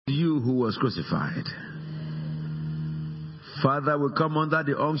was crucified. Father, we come under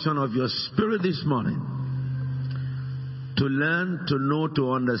the unction of your Spirit this morning to learn, to know,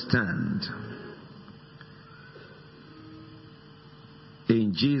 to understand.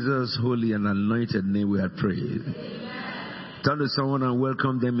 In Jesus' holy and anointed name we have prayed. Turn to someone and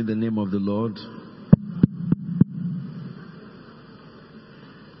welcome them in the name of the Lord.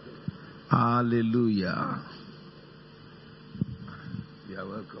 Hallelujah. You are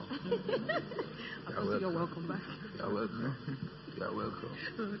welcome. You're welcome back. You are welcome. You are welcome.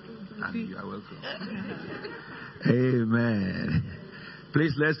 And you are welcome. Amen.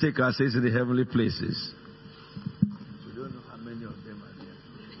 Please, let's take our seats in the heavenly places. We don't know how many of them are there.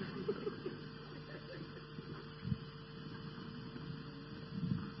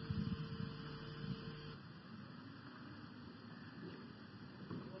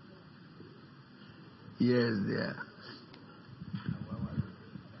 Yes, there.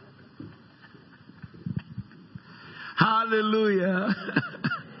 Hallelujah.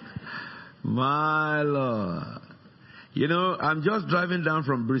 My Lord. You know, I'm just driving down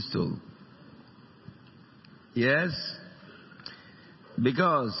from Bristol. Yes.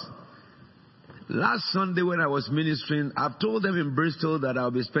 Because last Sunday when I was ministering, I've told them in Bristol that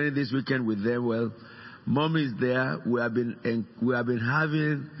I'll be spending this weekend with them. Well, Mom is there. We have been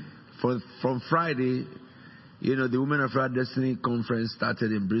having from Friday, you know, the Women of Our Destiny conference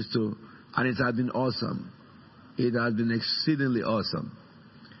started in Bristol, and it has been awesome. It has been exceedingly awesome.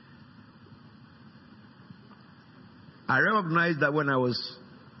 I recognize that when I was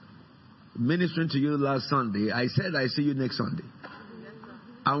ministering to you last Sunday, I said, I see you next Sunday.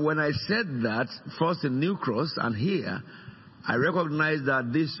 And when I said that, first in New Cross and here, I recognized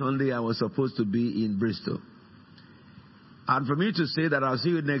that this Sunday I was supposed to be in Bristol. And for me to say that I'll see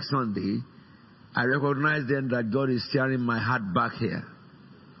you next Sunday, I recognize then that God is steering my heart back here.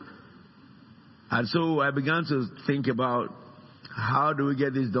 And so I began to think about how do we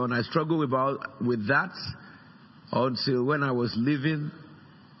get this done. I struggled with that until when I was leaving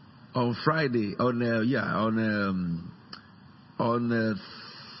on Friday,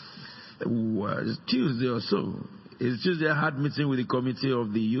 Tuesday or so. It's Tuesday I had meeting with the committee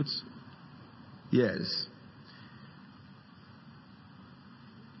of the youth. Yes.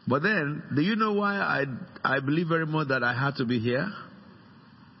 But then, do you know why I believe very much that I had to be here?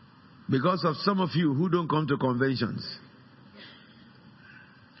 Because of some of you who don't come to conventions.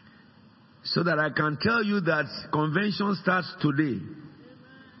 So that I can tell you that convention starts today.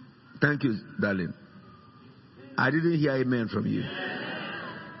 Thank you, darling. I didn't hear amen from you.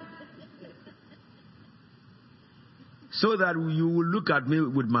 So that you will look at me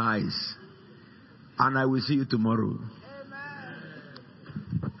with my eyes. And I will see you tomorrow.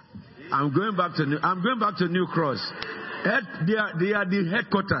 I'm going back to New Cross. They are the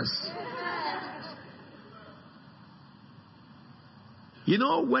headquarters. You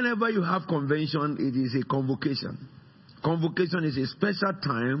know, whenever you have convention, it is a convocation. Convocation is a special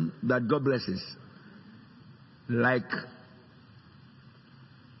time that God blesses. Like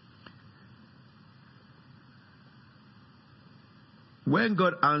when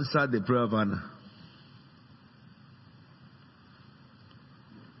God answered the prayer of Anna.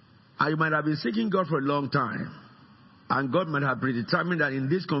 You might have been seeking God for a long time. And God might have predetermined that in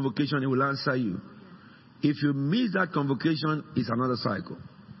this convocation He will answer you. If you miss that convocation, it's another cycle.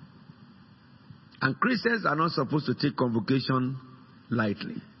 And Christians are not supposed to take convocation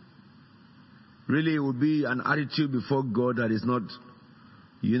lightly. Really, it would be an attitude before God that is not,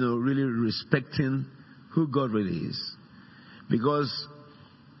 really respecting who God really is. Because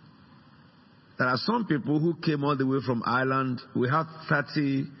there are some people who came all the way from Ireland. We have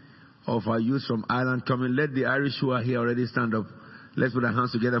 30 of our youth from Ireland coming. Let the Irish who are here already stand up. Let's put our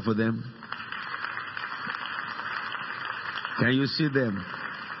hands together for them. Can you see them?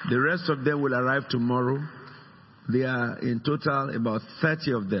 The rest of them will arrive tomorrow. There are in total about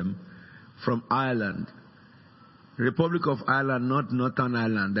 30 of them from Ireland. Republic of Ireland, not Northern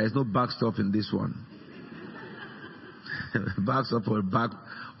Ireland. There is no backstop in this one. Backstop or back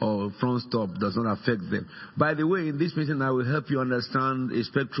or front stop does not affect them. By the way, in this meeting I will help you understand a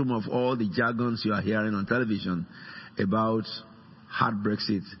spectrum of all the jargons you are hearing on television about hard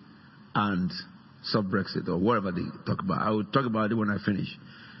Brexit and soft Brexit or whatever they talk about. I will talk about it when I finish.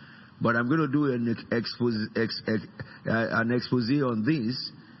 But I'm going to do an expose on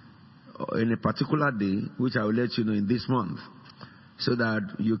this in a particular day, which I will let you know in this month, so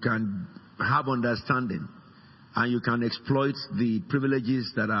that you can have understanding and you can exploit the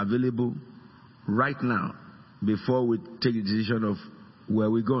privileges that are available right now before we take the decision of where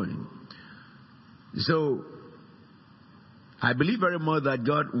we're going. So, I believe very much that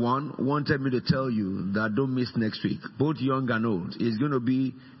God, wanted me to tell you that don't miss next week, both young and old. It's going to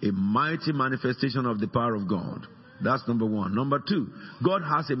be a mighty manifestation of the power of God. That's number one. Number two, God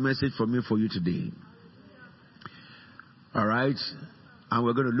has a message for me for you today. All right? And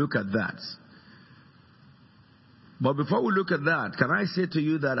we're going to look at that. But before we look at that, can I say to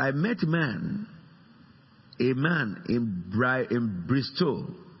you that I met a man in Bristol,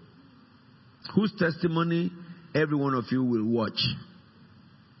 whose testimony every one of you will watch.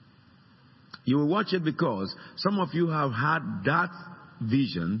 You will watch it because some of you have had that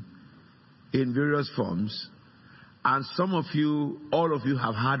vision in various forms, and some of you, all of you,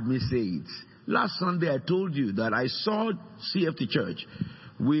 have heard me say it. Last Sunday I told you that I saw CFT Church.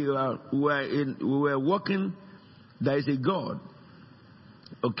 We were walking. There is a God,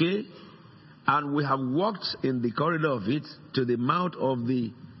 okay, and we have walked in the corridor of it to the mouth of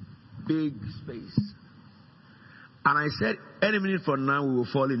the big space. And I said, any minute from now we will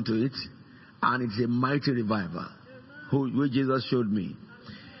fall into it, and it's a mighty revival, which Jesus showed me.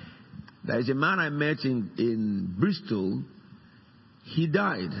 There is a man I met in Bristol. He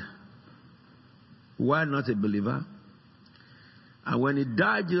died. Why not a believer? And when he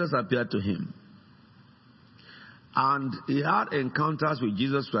died, Jesus appeared to him. And he had encounters with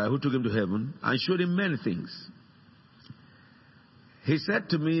Jesus Christ, who took him to heaven and showed him many things. He said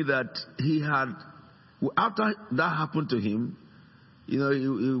to me that after that happened to him, he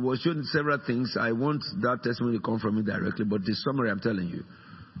was shown several things. I want that testimony to come from me directly, but the summary I'm telling you.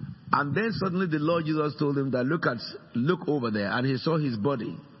 And then suddenly the Lord Jesus told him that look over there, and he saw his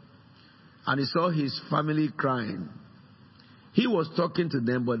body, and he saw his family crying. He was talking to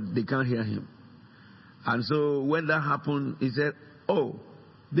them, but they can't hear him. And so when that happened, he said, oh,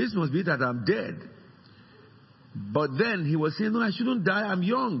 this must be that I'm dead. But then he was saying, no, I shouldn't die. I'm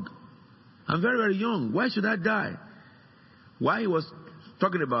young. I'm very, very young. Why should I die? While he was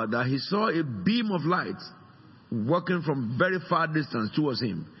talking about that, he saw a beam of light walking from very far distance towards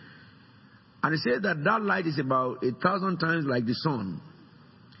him. And he said that light is about 1,000 times like the sun.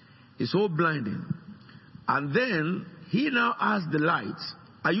 It's so blinding. And then he now asked the light,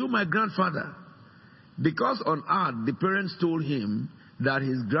 are you my grandfather? Because on earth, the parents told him that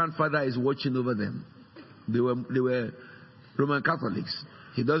his grandfather is watching over them. They were Roman Catholics.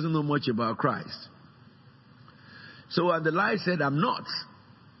 He doesn't know much about Christ. So the light said, I'm not.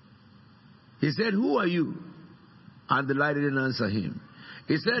 He said, who are you? And the light didn't answer him.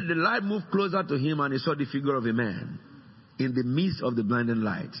 He said the light moved closer to him, and he saw the figure of a man in the midst of the blinding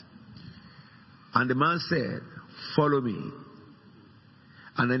light. And the man said, follow me.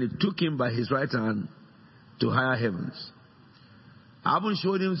 And then he took him by his right hand to higher heavens. I haven't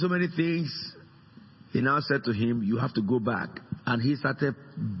showed him so many things. He now said to him, you have to go back. And he started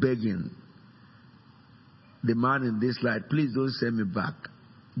begging the man in this light, please don't send me back.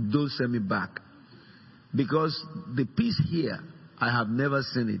 Don't send me back. Because the peace here, I have never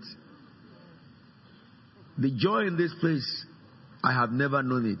seen it. The joy in this place, I have never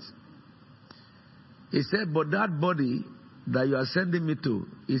known it. He said, but that body that you are sending me to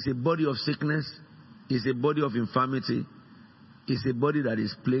is a body of sickness, is a body of infirmity, is a body that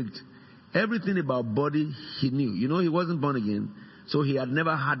is plagued. Everything about body he knew. He wasn't born again, so he had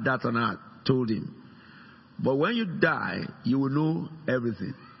never had that on earth told him. But when you die, you will know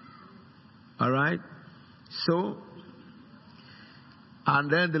everything. All right? So,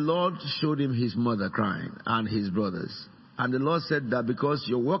 and then the Lord showed him his mother crying and his brothers. And the Lord said that because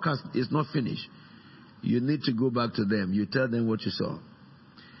your work is not finished, you need to go back to them. You tell them what you saw.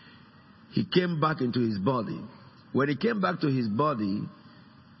 He came back into his body. When he came back to his body,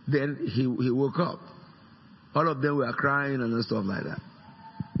 then he woke up. All of them were crying and stuff like that.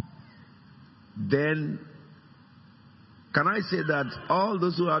 Then, can I say that all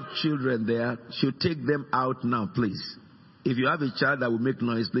those who have children there should take them out now, please. If you have a child that will make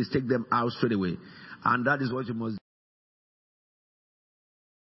noise, please take them out straight away. And that is what you must do.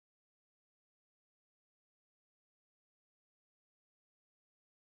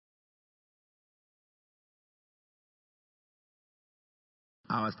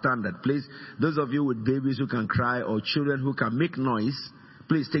 Our standard, please. Those of you with babies who can cry or children who can make noise,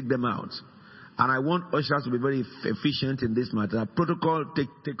 please take them out. And I want ushers to be very efficient in this matter. Protocol, take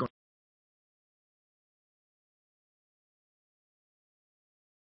on.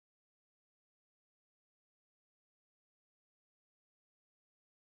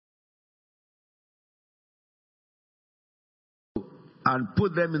 And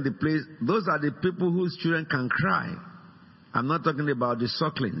put them in the place. Those are the people whose children can cry. I'm not talking about the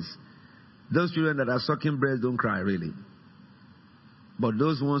sucklings. Those children that are sucking breast don't cry, really. But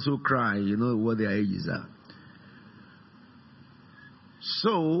those ones who cry, you know what their ages are.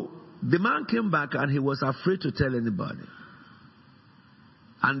 So the man came back and he was afraid to tell anybody.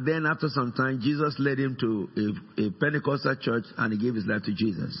 And then after some time, Jesus led him to a Pentecostal church and he gave his life to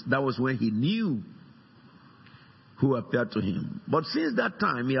Jesus. That was when he knew who appeared to him. But since that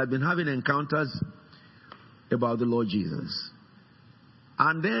time, he had been having encounters about the Lord Jesus.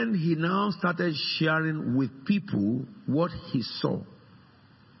 And then he now started sharing with people what he saw.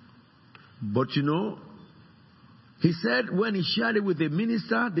 But he said when he shared it with the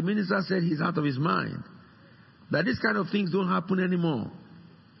minister said he's out of his mind. That these kind of things don't happen anymore.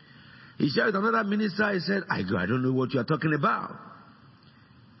 He shared with another minister, he said, I don't know what you are talking about.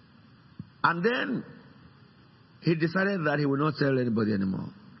 And then he decided that he will not tell anybody anymore.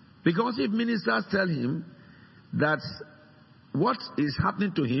 Because if ministers tell him that what is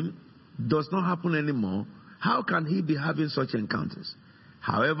happening to him does not happen anymore, how can he be having such encounters?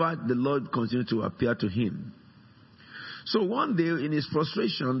 However, the Lord continued to appear to him. So one day, in his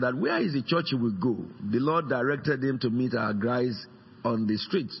frustration that where is the church he will go, the Lord directed him to meet our guys on the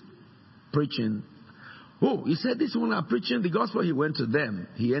street preaching. Oh, he said, this one are preaching the gospel. He went to them.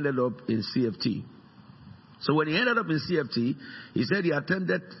 He ended up in CFT. So when he ended up in CFT, he said he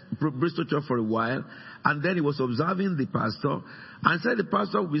attended Bristol Church for a while, and then he was observing the pastor, and said the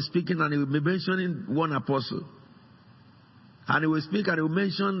pastor would be speaking and he would be mentioning one apostle. And he would speak and he would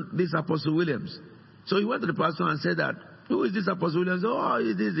mention this Apostle Williams. So he went to the pastor and said that, who is this Apostle Williams? Oh,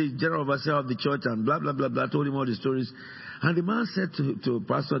 it is the general overseer of the church, and blah, blah, blah, blah, told him all the stories. And the man said to the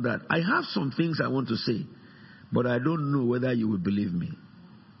pastor that, I have some things I want to say, but I don't know whether you will believe me.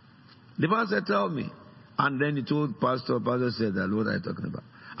 The pastor said, tell me. And then he told pastor said that, what are you talking about?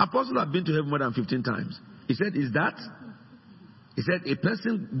 Apostle have been to heaven more than 15 times. He said, is that? He said, a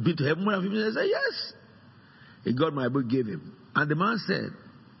person been to heaven more than 15 times? I said, yes. He got my book, gave him. And the man said,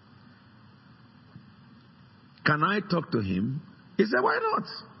 can I talk to him? He said, why not?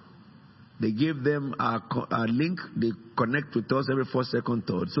 They gave them a link. They connect with us every 4th, 2nd,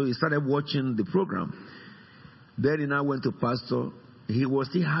 3rd. So he started watching the program. Then he now went to pastor. He was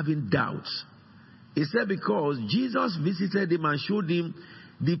still having doubts. He said because Jesus visited him and showed him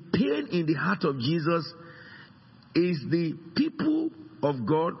the pain in the heart of Jesus is the people of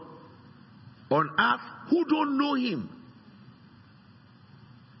God on earth who don't know him.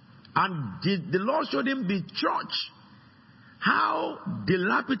 And the Lord showed him the church, how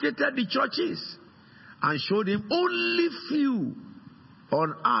dilapidated the church is, and showed him only few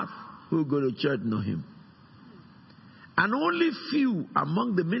on earth who go to church know him. And only few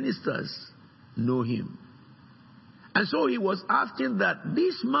among the ministers know him. And so he was asking that,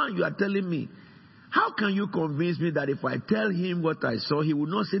 this man you are telling me, how can you convince me that if I tell him what I saw, he will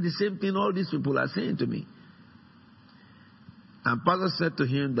not say the same thing all these people are saying to me? And pastor said to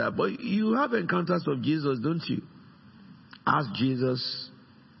him that, but you have encounters of Jesus, don't you? Ask Jesus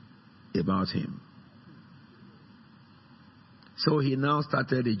about him. So he now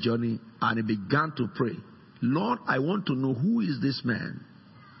started a journey and he began to pray. Lord, I want to know who is this man.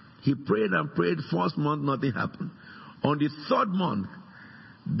 He prayed and prayed. 1st month, nothing happened. On the 3rd month,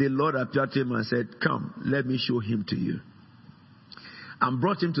 the Lord appeared to him and said, come, let me show him to you. And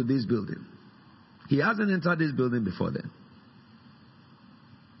brought him to this building. He hasn't entered this building before then.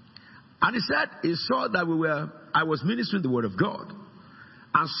 And he said, he saw that I was ministering the word of God.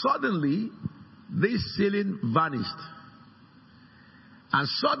 And suddenly, this ceiling vanished. And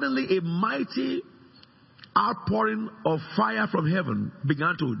suddenly, a mighty outpouring of fire from heaven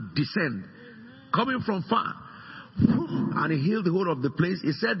began to descend, coming from far. And he healed the whole of the place.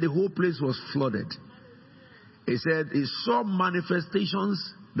 He said the whole place was flooded. He said he saw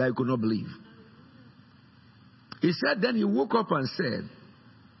manifestations that he could not believe. He said then he woke up and said,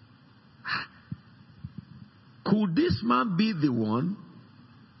 could this man be the one?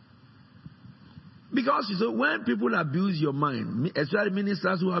 Because when people abuse your mind, especially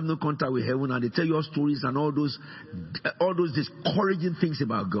ministers who have no contact with heaven, and they tell you stories and all those discouraging things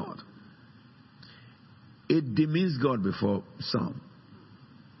about God, it demeans God before some.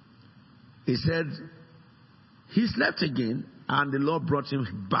 He said he slept again, and the Lord brought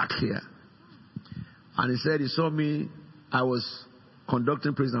him back here. And he said he saw me. I was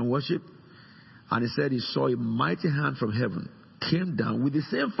conducting praise and worship, and he said he saw a mighty hand from heaven came down with the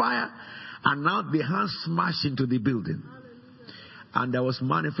same fire. And now the hand smashed into the building. And there was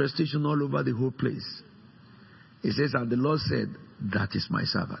manifestation all over the whole place. He says, and the Lord said, that is my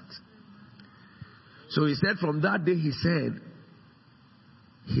servant. So he said, from that day, he said,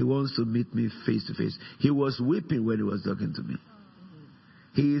 he wants to meet me face to face. He was weeping when he was talking to me.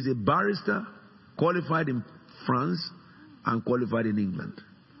 He is a barrister, qualified in France and qualified in England.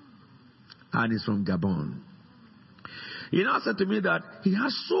 And he's from Gabon. He now said to me that he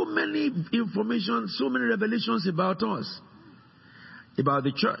has so many information, so many revelations about us, about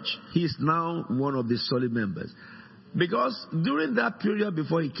the church. He is now one of the solid members. Because during that period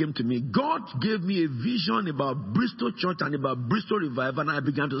before he came to me, God gave me a vision about Bristol Church and about Bristol Revival, and I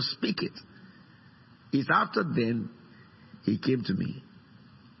began to speak it. It's after then he came to me.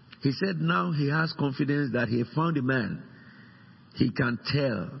 He said now he has confidence that he found a man. He can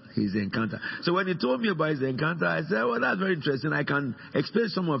tell his encounter. So when he told me about his encounter, I said, well, that's very interesting. I can explain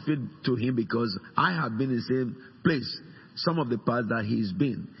some of it to him because I have been in the same place, some of the parts that he's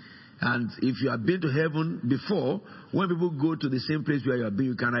been. And if you have been to heaven before, when people go to the same place where you have been,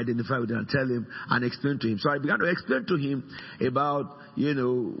 you can identify with them and tell him and explain to him. So I began to explain to him about,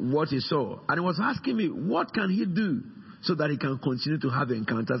 what he saw. And he was asking me, what can he do so that he can continue to have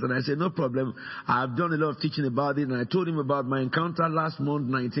encounters? And I said, no problem. I've done a lot of teaching about it. And I told him about my encounter last month,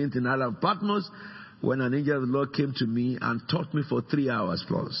 19th in Isle of Patmos, when an angel of the Lord came to me and taught me for 3 hours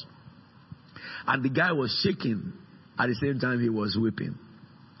plus. And the guy was shaking. At the same time, he was weeping.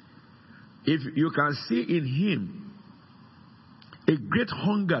 If you can see in him a great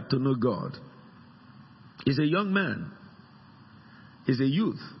hunger to know God. He's a young man. He's a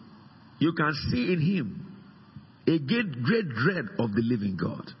youth. You can see in him a great dread of the living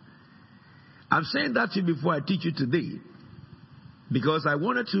God. I'm saying that to you before I teach you today, because I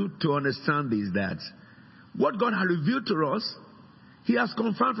wanted you to understand this, that what God has revealed to us, he has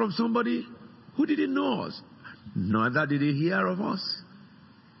confirmed from somebody who didn't know us. Neither did he hear of us.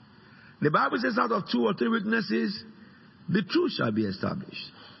 The Bible says out of 2 or 3 witnesses, the truth shall be established.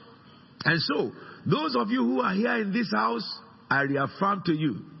 And so, those of you who are here in this house, I reaffirm to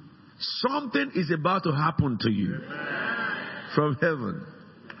you, something is about to happen to you from heaven.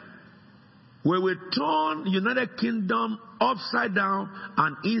 We will turn United Kingdom upside down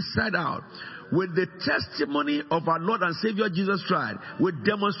and inside out with the testimony of our Lord and Savior Jesus Christ, with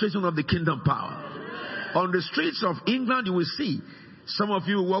demonstration of the kingdom power. On the streets of England, you will see some of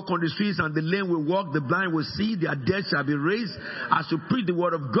you will walk on the streets and the lame will walk, the blind will see, their dead shall be raised. As you preach the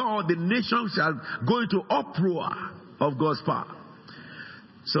word of God, the nation shall go into uproar of God's power.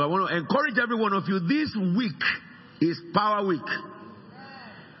 So I want to encourage every one of you, this week is Power Week.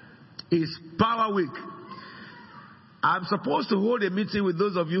 It's Power Week. I'm supposed to hold a meeting with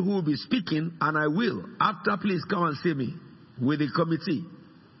those of you who will be speaking, and I will. After, please come and see me with the committee.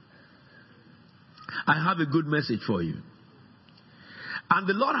 I have a good message for you. And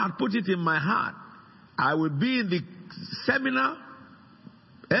the Lord had put it in my heart. I will be in the seminar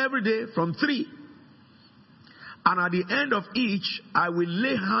every day from 3. And at the end of each, I will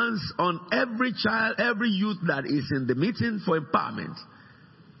lay hands on every child, every youth that is in the meeting for empowerment.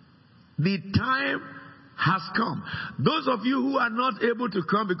 The time has come. Those of you who are not able to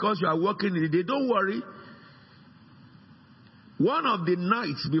come because you are working in the day, don't worry. One of the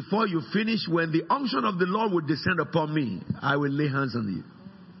nights before you finish, when the unction of the Lord will descend upon me, I will lay hands on you.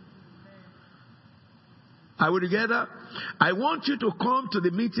 Are we together? I want you to come to the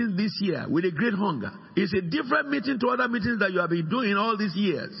meeting this year with a great hunger. It's a different meeting to other meetings that you have been doing all these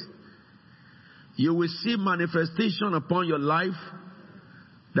years. You will see manifestation upon your life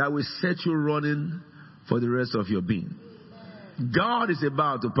that will set you running for the rest of your being. God is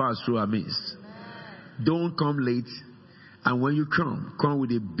about to pass through our midst. Don't come late. And when you come with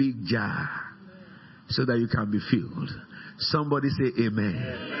a big jar so that you can be filled. Somebody say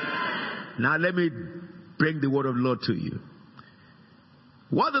amen. Now let me bring the word of the Lord to you.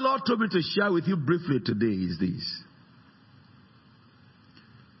 What the Lord told me to share with you briefly today is this.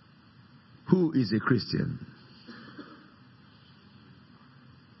 Who is a Christian?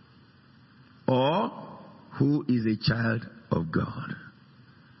 Or who is a child of God?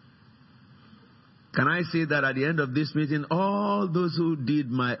 Can I say that at the end of this meeting, all those who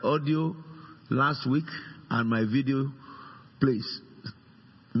did my audio last week and my video, please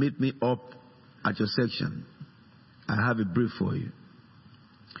meet me up at your section. I have a brief for you.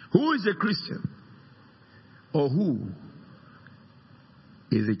 Who is a Christian? Or who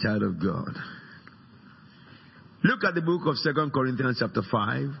is a child of God? Look at the book of 2 Corinthians chapter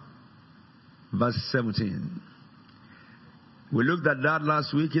 5, verse 17. We looked at that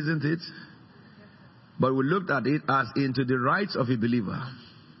last week, isn't it? But we looked at it as into the rights of a believer.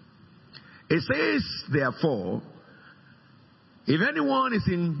 It says, therefore, if anyone is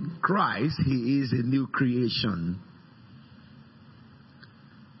in Christ, he is a new creation.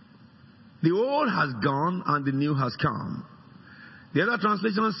 The old has gone and the new has come. The other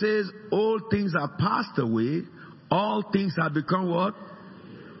translation says, all things are passed away, all things have become what?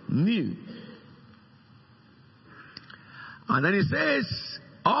 New. And then it says,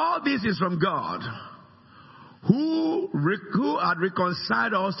 all this is from God, who had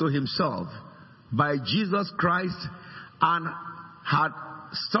reconciled us to himself by Jesus Christ and had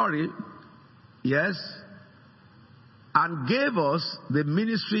and gave us the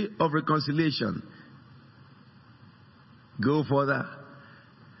ministry of reconciliation. Go further.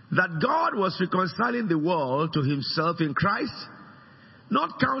 That God was reconciling the world to himself in Christ,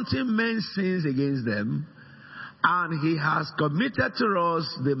 not counting men's sins against them, and he has committed to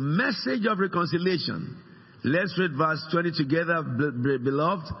us the message of reconciliation. Let's read verse 20 together,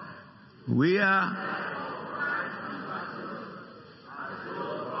 beloved. We are...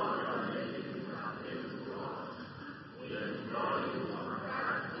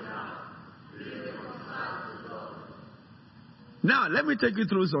 Now, let me take you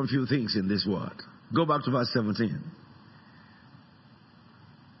through some few things in this word. Go back to verse 17.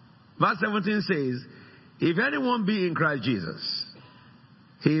 Verse 17 says, if anyone be in Christ Jesus,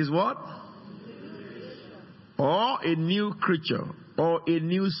 he is what? Or a new creature, or a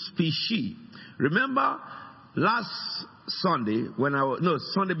new species. Remember last Sunday,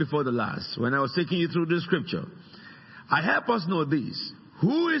 Sunday before the last, when I was taking you through the scripture, I help us know this.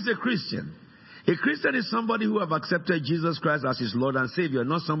 Who is a Christian? A Christian is somebody who have accepted Jesus Christ as his Lord and Savior,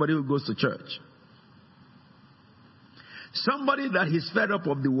 not somebody who goes to church. Somebody that is fed up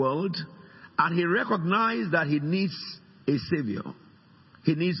of the world, and he recognized that he needs a Savior.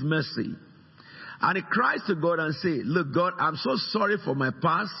 He needs mercy. And he cries to God and says, look, God, I'm so sorry for my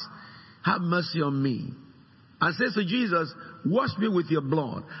past. Have mercy on me. And says to Jesus, wash me with your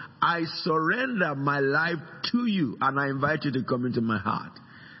blood. I surrender my life to you, and I invite you to come into my heart.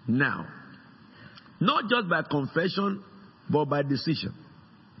 Now, not just by confession, but by decision.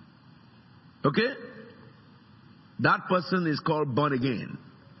 Okay? That person is called born again.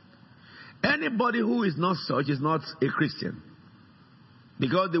 Anybody who is not such is not a Christian.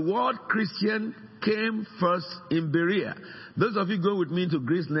 Because the word Christian came first in Berea. Those of you go with me to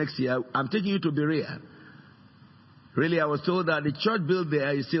Greece next year, I'm taking you to Berea. Really, I was told that the church built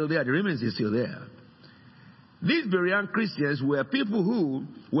there is still there. The remains is still there. These Berean Christians were people who,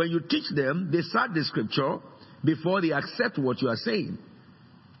 when you teach them, they cite the scripture before they accept what you are saying.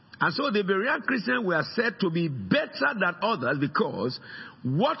 And so the Berean Christians were said to be better than others because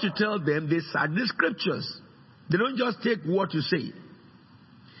what you tell them, they cite the scriptures. They don't just take what you say.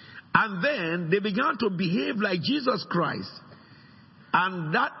 And then they began to behave like Jesus Christ.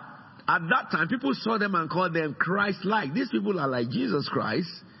 And that at that time, people saw them and called them Christ-like. These people are like Jesus Christ.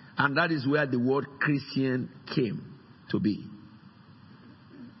 And that is where the word Christian came to be.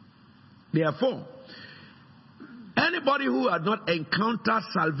 Therefore, anybody who had not encountered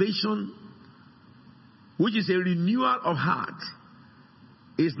salvation, which is a renewal of heart,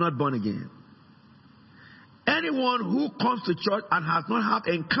 is not born again. Anyone who comes to church and has not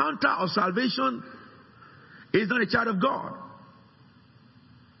had encounter of salvation is not a child of God.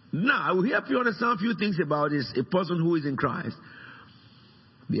 Now, I will help you understand a few things about this, a person who is in Christ.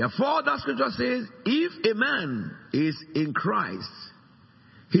 Therefore, that scripture says, if a man is in Christ,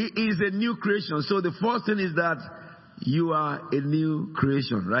 he is a new creation. So the first thing is that you are a new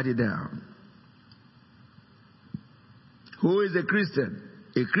creation. Write it down. Who is a Christian?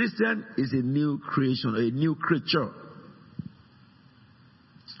 A Christian is a new creation, a new creature.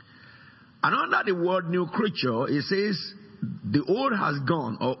 And under the word new creature, it says, the old has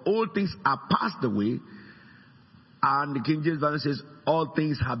gone, or old things are passed away. And the King James Version says, all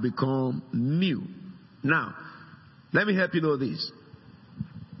things have become new. Now, let me help you know this.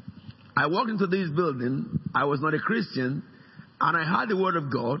 I walked into this building, I was not a Christian, and I heard the word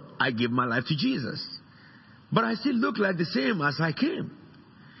of God, I gave my life to Jesus. But I still look like the same as I came.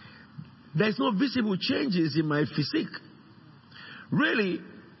 There's no visible changes in my physique. Really,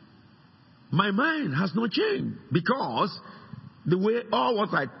 my mind has not changed, because the way all what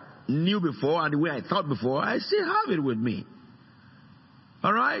I knew before and the way I thought before, I still have it with me.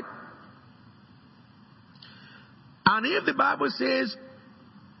 All right? And if the Bible says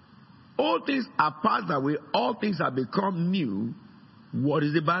all things are passed away, all things have become new, what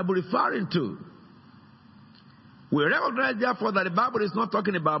is the Bible referring to? We recognize, therefore, that the Bible is not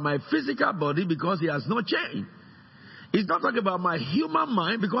talking about my physical body because it has not changed. It's not talking about my human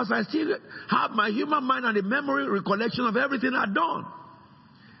mind because I still have my human mind and the memory recollection of everything I've done.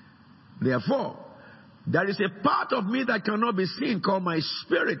 Therefore, there is a part of me that cannot be seen called my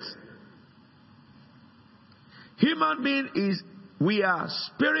spirit. Human being we are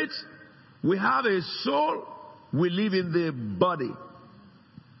spirit, we have a soul, we live in the body.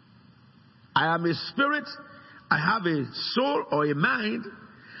 I am a spirit, I have a soul or a mind,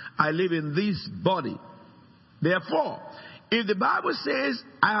 I live in this body. Therefore, if the Bible says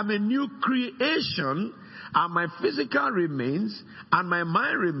I am a new creation and my physical remains and my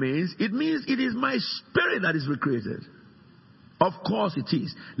mind remains, it means it is my spirit that is recreated. Of course it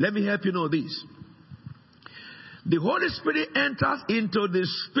is. Let me help you know this. The Holy Spirit enters into the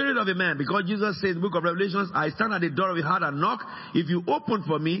spirit of a man, because Jesus says in the book of Revelations, I stand at the door of your heart and knock. If you open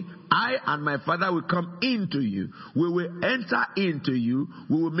for me, I and my Father will come into you. We will enter into you.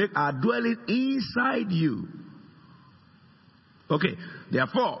 We will make our dwelling inside you. Okay,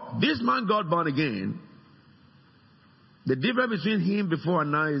 therefore, this man got born again. The difference between him before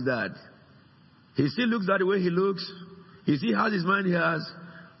and now is that he still looks that the way he looks. He still has his mind he has,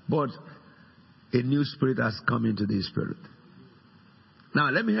 but a new spirit has come into this spirit. Now,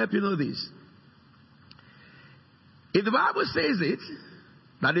 let me help you know this. If the Bible says it,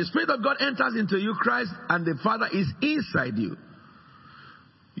 that the Spirit of God enters into you, Christ and the Father is inside you,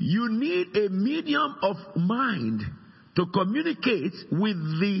 you need a medium of mind to communicate with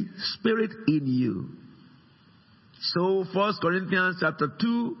the Spirit in you. So, 1 Corinthians chapter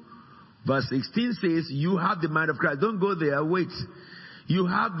 2, verse 16 says, you have the mind of Christ. Don't go there, wait. You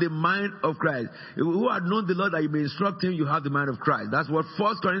have the mind of Christ. Who had known the Lord that you may instruct him, you have the mind of Christ. That's what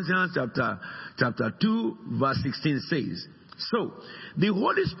 1 Corinthians chapter 2, verse 16 says. So, the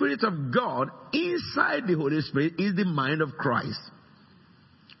Holy Spirit of God, inside the Holy Spirit, is the mind of Christ.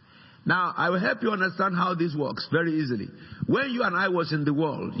 Now, I will help you understand how this works very easily. When you and I was in the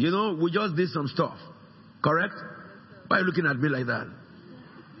world, we just did some stuff. Correct? Why are you looking at me like that?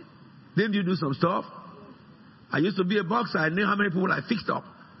 Didn't you do some stuff? I used to be a boxer. I knew how many people I fixed up.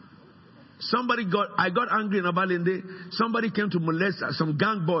 I got angry in Abalinde. Somebody came to molest some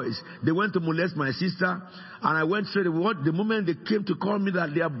gang boys. They went to molest my sister. And I went straight away. The moment they came to call me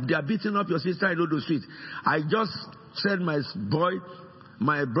that they are beating up your sister in Odo Street, I just said, my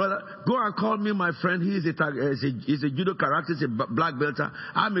brother, go and call me my friend. He's a judo character. He's a black belter.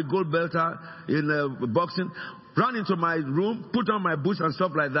 I'm a gold belter in boxing. Ran into my room, put on my boots and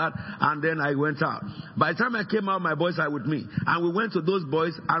stuff like that, and then I went out. By the time I came out, my boys are with me. And we went to those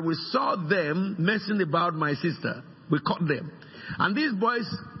boys, and we saw them messing about my sister. We caught them. And these boys,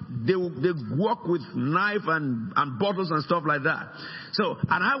 they walk with knife and bottles and stuff like that. So,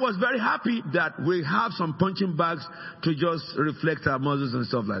 and I was very happy that we have some punching bags to just reflect our muscles and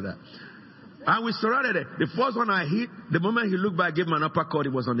stuff like that. And we surrounded it. The first one I hit, the moment he looked back, I gave him an uppercut,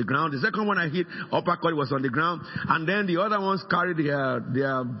 it was on the ground. The second one I hit, uppercut, it was on the ground. And then the other ones carried their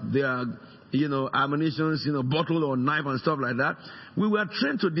ammunitions, bottle or knife and stuff like that. We were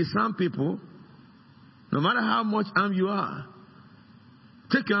trained to disarm people, no matter how much armed you are.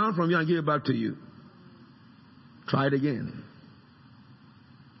 Take your arm from you and give it back to you. Try it again.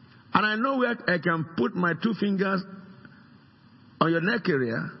 And I know where I can put my 2 fingers on your neck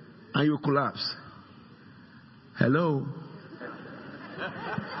area, and you collapse. Hello?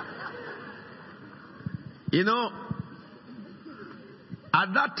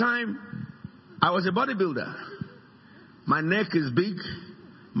 At that time, I was a bodybuilder. My neck is big.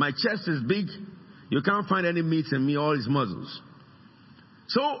 My chest is big. You can't find any meat in me, all his muscles.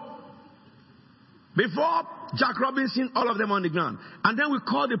 So, before Jack Robinson, all of them on the ground. And then we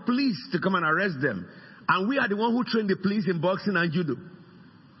called the police to come and arrest them. And we are the one who trained the police in boxing and judo.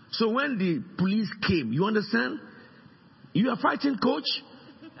 So when the police came, you understand? You are fighting, coach.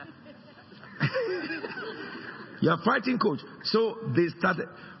 You are fighting, coach. So they started.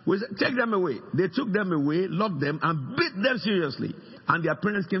 We said, take them away. They took them away, locked them, and beat them seriously. And their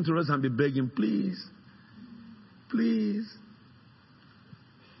parents came to us and be begging, please, please.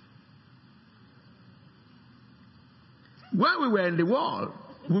 When we were in the war,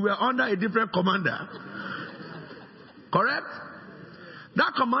 we were under a different commander. Correct?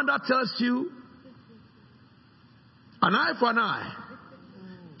 That commander tells you, an eye for an eye,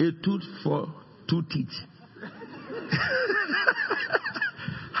 a tooth for 2 teeth.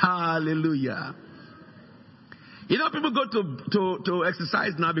 Hallelujah. People go to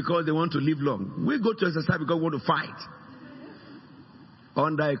exercise now because they want to live long. We go to exercise because we want to fight.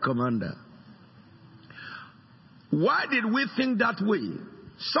 Under a commander. Why did we think that way?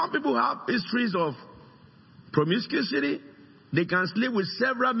 Some people have histories of promiscuity. They can sleep with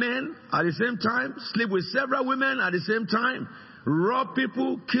several men at the same time, sleep with several women at the same time, rob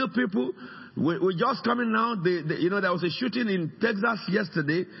people, kill people. We're just coming now. There was a shooting in Texas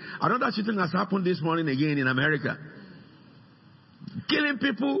yesterday. Another shooting has happened this morning again in America. Killing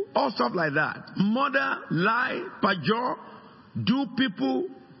people, all stuff like that. Murder, lie, perjure, do people,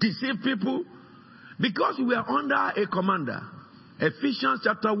 deceive people. Because we are under a commander. Ephesians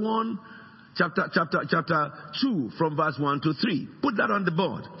chapter 1, chapter 2 from verse 1 to 3. Put that on the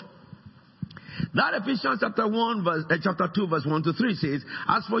board. That Ephesians chapter 2 verse 1 to 3 says,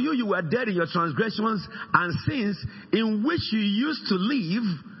 as for you, you were dead in your transgressions and sins in which you used to live,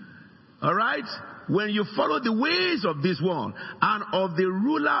 all right, when you follow the ways of this world and of the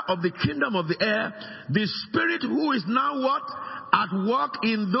ruler of the kingdom of the air, the spirit who is now what? At work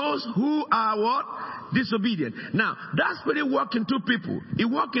in those who are what? Disobedient. Now, that spirit works in two people. It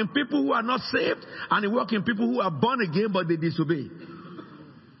works in people who are not saved, and it works in people who are born again but they disobey.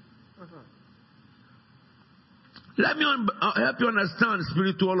 Let me help you understand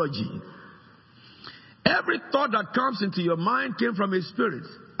spirituology. Every thought that comes into your mind came from a spirit,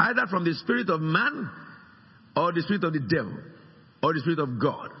 either from the spirit of man or the spirit of the devil or the spirit of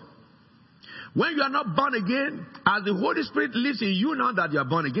God. When you are not born again, as the Holy Spirit lives in you now that you are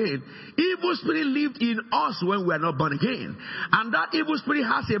born again, evil spirit lived in us when we are not born again. And that evil spirit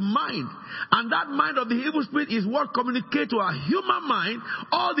has a mind. And that mind of the evil spirit is what communicates to our human mind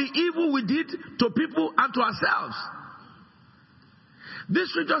all the evil we did to people and to ourselves. This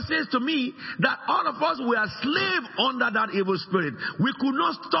scripture says to me that all of us were slaves under that evil spirit. We could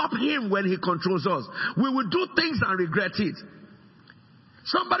not stop him when he controls us. We will do things and regret it.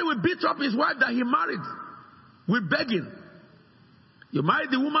 Somebody will beat up his wife that he married with begging. You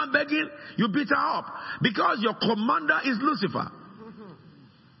married the woman begging, you beat her up because your commander is Lucifer.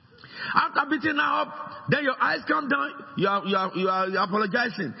 After beating her up, then your eyes come down, you are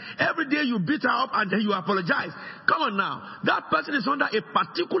apologizing. Every day you beat her up and then you apologize. Come on now. That person is under a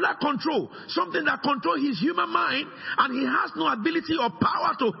particular control. Something that controls his human mind, and he has no ability or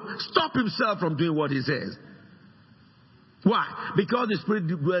power to stop himself from doing what he says. Why? Because the spirit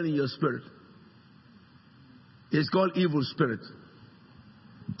dwells in your spirit. It's called evil spirit.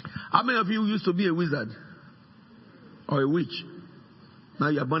 How many of you used to be a wizard or a witch? Now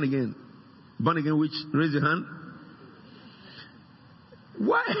you are born again. Born again witch? Raise your hand.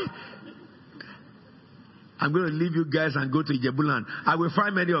 Why? I'm going to leave you guys and go to Ijebuland. I will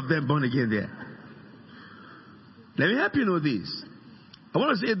find many of them born again there. Let me help you know this. I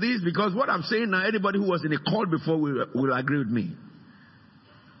want to say this because what I'm saying now, anybody who was in a call before will agree with me.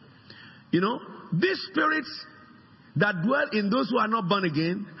 You know, these spirits that dwell in those who are not born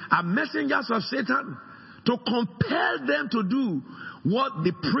again are messengers of Satan to compel them to do what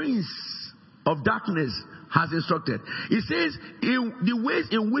the prince of darkness has instructed. It says, in the ways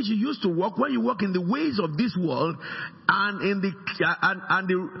in which you used to walk, when you walk in the ways of this world, and in the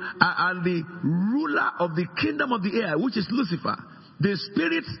ruler of the kingdom of the air, which is Lucifer, the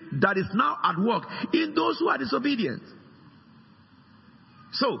spirit that is now at work in those who are disobedient.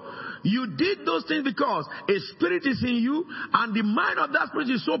 So, you did those things because a spirit is in you, and the mind of that spirit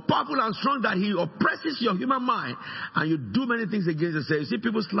is so powerful and strong that he oppresses your human mind, and you do many things against yourself. You see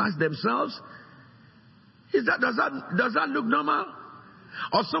people slash themselves. Does that look normal?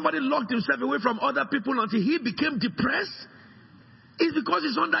 Or somebody locked himself away from other people until he became depressed? It's because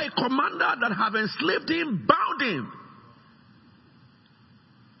he's under a commander that have enslaved him, bound him.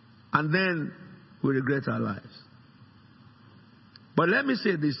 And then we regret our lives. But let me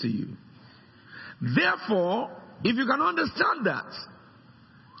say this to you. Therefore, if you can understand that,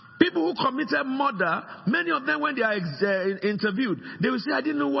 people who committed murder, many of them when they are interviewed, they will say, I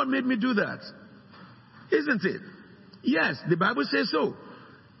didn't know what made me do that. Isn't it? Yes, the Bible says so.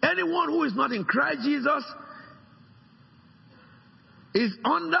 Anyone who is not in Christ Jesus is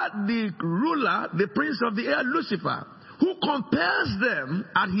under the ruler, the prince of the air, Lucifer, who compels them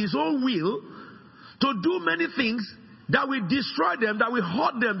at his own will to do many things that will destroy them, that will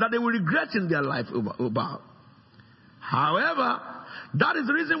hurt them, that they will regret in their life about. However, that is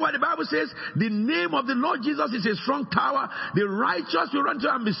the reason why the Bible says the name of the Lord Jesus is a strong tower. The righteous will run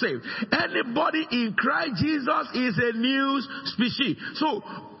to and be saved. Anybody in Christ Jesus is a new species. So,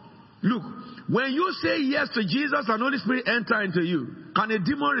 look, when you say yes to Jesus and Holy Spirit enter into you, can a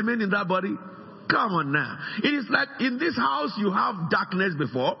demon remain in that body? Come on now. It is like in this house you have darkness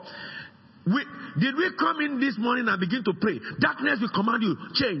before. Did we come in this morning and begin to pray? Darkness will command you,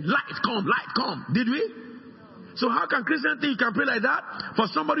 change, light come. Did we? So how can Christians think you can pray like that for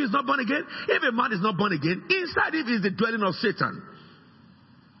somebody who is not born again? If a man is not born again, inside him is the dwelling of Satan.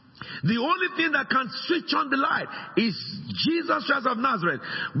 The only thing that can switch on the light is Jesus Christ of Nazareth.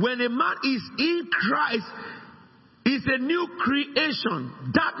 When a man is in Christ, it's a new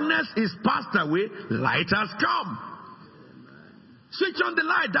creation. Darkness is passed away, light has come. Switch on the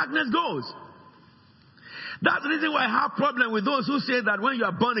light, darkness goes. That's the reason why I have problem with those who say that when you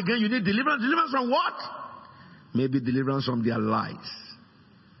are born again, you need deliverance. Deliverance from what? Maybe deliverance from their lies.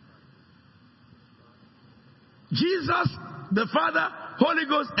 Jesus, the Father, Holy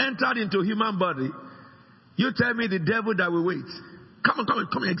Ghost entered into human body. You tell me the devil that will wait. Come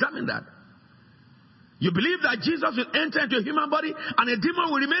on, examine that. You believe that Jesus will enter into a human body and a demon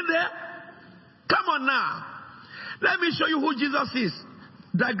will remain there? Come on now. Let me show you who Jesus is.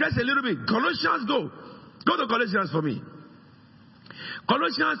 Digress a little bit. Colossians, go. Go to Colossians for me.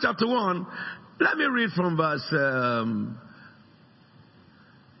 Colossians chapter 1. Let me read from verse...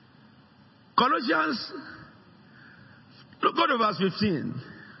 Colossians, look, go to verse 15.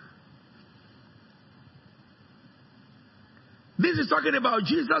 This is talking about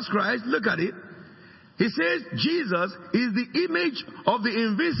Jesus Christ. Look at it. He says Jesus is the image of the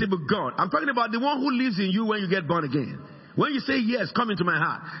invisible God. I'm talking about the one who lives in you when you get born again. When you say yes, come into my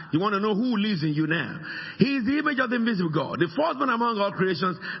heart, you want to know who lives in you now. He is the image of the invisible God, the firstborn among all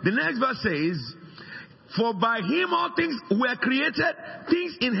creations. The next verse says, for by him all things were created,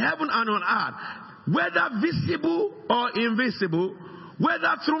 things in heaven and on earth, whether visible or invisible,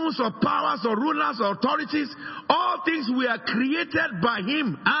 whether thrones or powers or rulers or authorities, all things were created by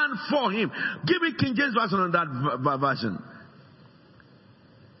him and for him. Give me King James Version on that version.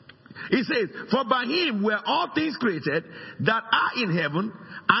 It says, for by him were all things created that are in heaven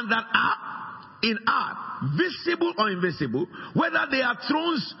and that are in earth, visible or invisible, whether they are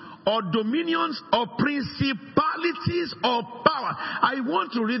thrones or dominions or principalities or power. I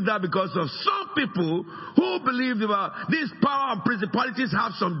want to read that because of some people who believe about this power and principalities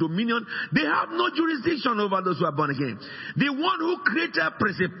have some dominion. They have no jurisdiction over those who are born again. The one who created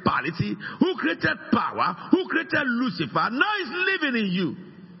principality, who created power, who created Lucifer, now is living in you.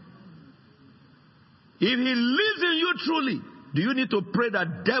 If he lives in you truly, do you need to pray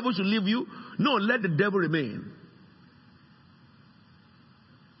that devil should leave you? No, let the devil remain.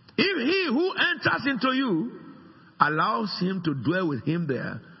 If he who enters into you allows him to dwell with him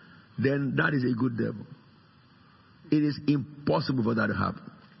there, then that is a good devil. It is impossible for that to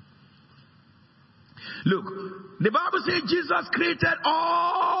happen. Look, the Bible says Jesus created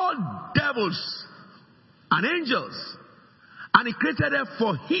all devils and angels, and he created them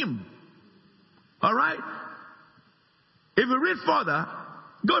for him. All right? If you read further,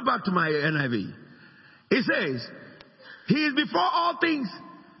 go back to my NIV. It says, he is before all things,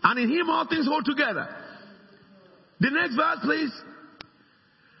 and in him all things hold together. The next verse, please.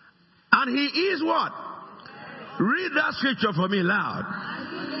 And he is what? Read that scripture for me loud.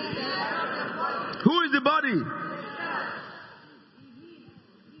 Who is the body?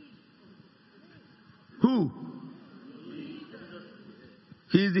 Who?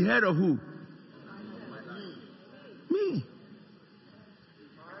 He is the head of who? Me.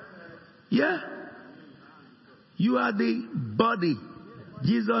 Yeah. You are the body.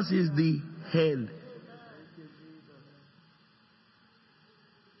 Jesus is the head.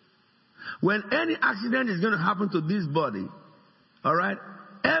 When any accident is going to happen to this body, all right,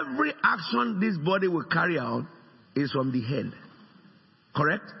 every action this body will carry out is from the head.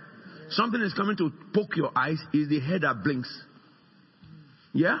 Correct? Something is coming to poke your eyes, is the head that blinks.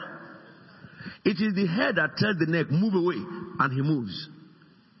 Yeah? It is the head that tells the neck, move away, and he moves.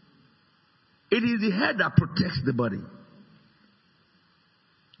 It is the head that protects the body.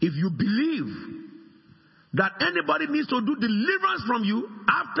 If you believe that anybody needs to do deliverance from you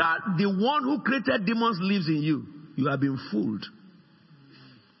after the one who created demons lives in you, you have been fooled.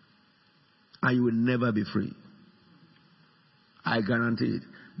 And you will never be free. I guarantee it.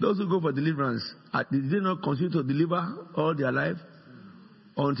 Those who go for deliverance, did they not continue to deliver all their life?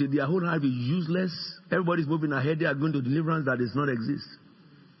 Until their whole life is useless. Everybody's moving ahead. They are going to deliverance that does not exist.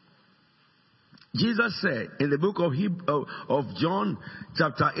 Jesus said in the book of John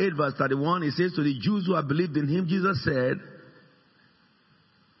chapter 8 verse 31, he says to the Jews who have believed in him, Jesus said,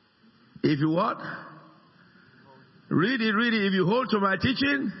 if you what? Read it. If you hold to my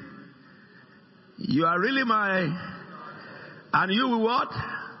teaching, you are really my, and you will what?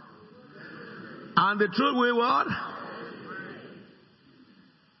 And the truth will what?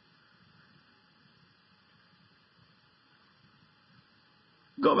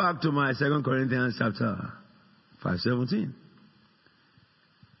 Go back to my 2 Corinthians chapter 5:17.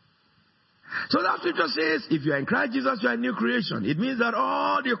 So that scripture says, if you are in Christ Jesus, you are a new creation. It means that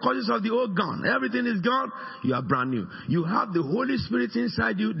all the causes of the old gone. Everything is gone. You are brand new. You have the Holy Spirit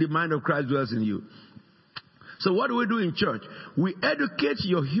inside you. The mind of Christ dwells in you. So what do we do in church? We educate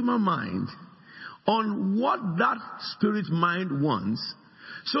your human mind on what that spirit mind wants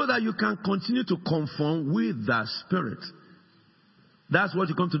so that you can continue to conform with that spirit. That's what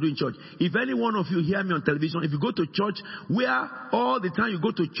you come to do in church. If any one of you hear me on television, if you go to church where all the time you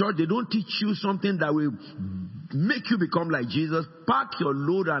go to church, they don't teach you something that will make you become like Jesus, pack your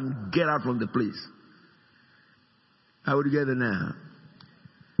load and get out from the place. Are we together now?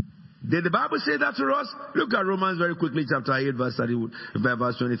 Did the Bible say that to us? Look at Romans very quickly, chapter 8, verse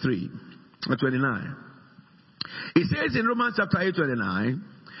 23 or 29. It says in Romans chapter 8:29,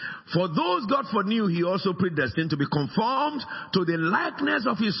 for those God foreknew, he also predestined to be conformed to the likeness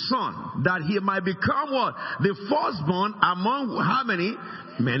of his Son, that he might become what? The firstborn among how many?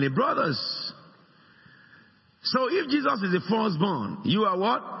 Many brothers. So if Jesus is the firstborn, you are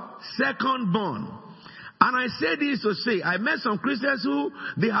what? Secondborn. And I say this to say, I met some Christians who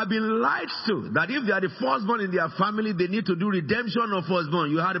they have been lied to, that if they are the firstborn in their family, they need to do redemption of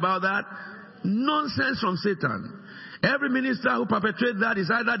firstborn. You heard about that? Nonsense from Satan. Every minister who perpetrates that is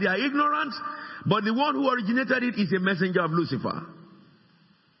either they are ignorant, but the one who originated it is a messenger of Lucifer.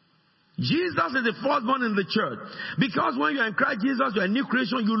 Jesus is the firstborn in the church. Because when you are in Christ Jesus, you are a new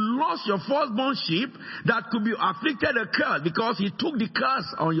creation, you lost your firstborn sheep that could be afflicted a curse because he took the curse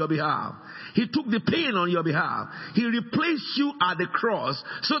on your behalf. He took the pain on your behalf. He replaced you at the cross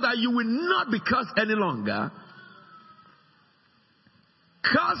so that you will not be cursed any longer.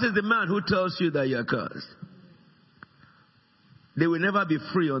 Cursed is the man who tells you that you are cursed. They will never be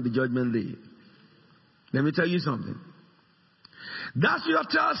free on the judgment day. Let me tell you something. That scripture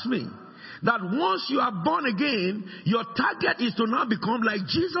tells me that once you are born again, your target is to now become like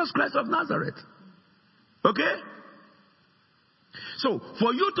Jesus Christ of Nazareth. Okay? So,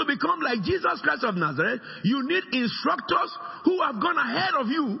 for you to become like Jesus Christ of Nazareth, you need instructors who have gone ahead of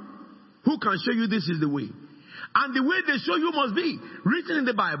you, who can show you this is the way. And the way they show you must be written in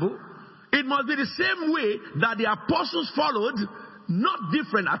the Bible. It must be the same way that the apostles followed, not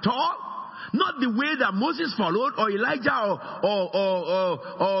different at all. Not the way that Moses followed, or Elijah,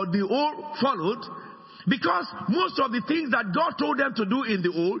 or the old followed. Because most of the things that God told them to do in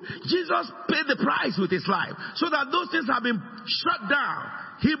the old, Jesus paid the price with his life. So that those things have been shut down.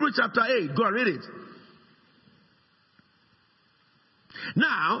 Hebrews chapter 8, go and read it.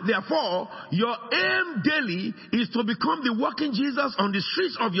 Now, therefore, your aim daily is to become the walking Jesus on the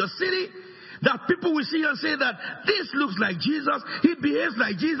streets of your city, that people will see and say that this looks like Jesus, he behaves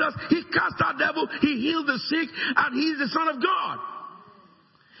like Jesus, he cast out devil, he healed the sick, and he is the Son of God.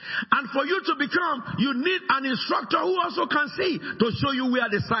 And for you to become, you need an instructor who also can see to show you where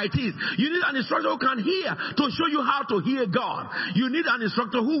the sight is. You need an instructor who can hear to show you how to hear God. You need an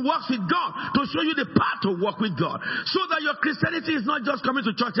instructor who works with God to show you the path to walk with God. So that your Christianity is not just coming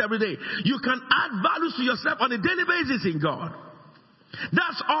to church every day. You can add values to yourself on a daily basis in God.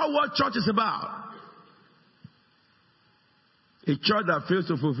 That's all what church is about. A church that fails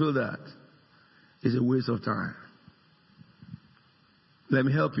to fulfill that is a waste of time. Let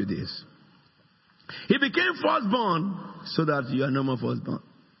me help you this. He became firstborn so that you are no more firstborn.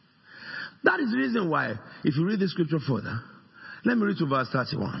 That is the reason why, if you read the scripture further, let me read to verse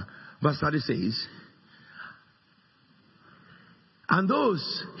 31. Verse 30 says, and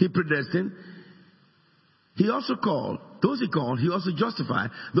those he predestined, he also called. Those he called, he also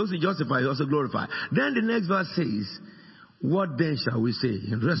justified. Those he justified, he also glorified. Then the next verse says, what then shall we say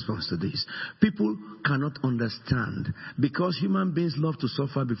in response to this? People cannot understand because human beings love to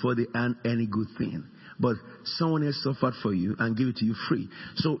suffer before they earn any good thing. But someone else suffered for you and gave it to you free.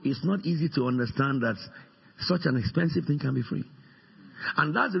 So it's not easy to understand that such an expensive thing can be free.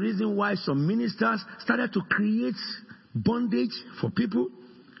 And that's the reason why some ministers started to create bondage for people,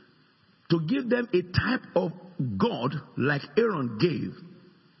 to give them a type of God like Aaron gave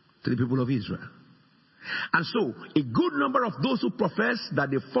to the people of Israel. And so, a good number of those who profess that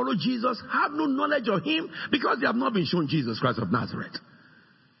they follow Jesus have no knowledge of him because they have not been shown Jesus Christ of Nazareth.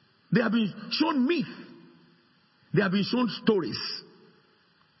 They have been shown myth. They have been shown stories.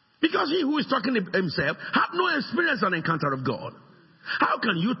 Because he who is talking to himself have no experience or encounter of God. How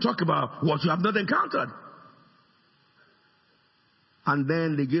can you talk about what you have not encountered? And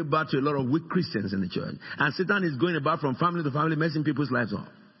then they gave birth to a lot of weak Christians in the church. And Satan is going about from family to family, messing people's lives up.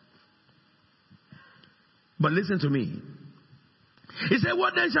 But listen to me. He said,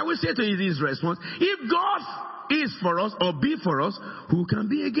 what then shall we say to his response? If God is for us or be for us, who can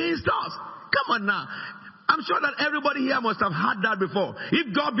be against us? Come on now. I'm sure that everybody here must have heard that before.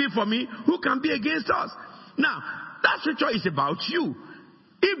 If God be for me, who can be against us? Now, that scripture is about you.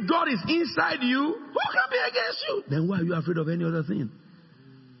 If God is inside you, who can be against you? Then why are you afraid of any other thing?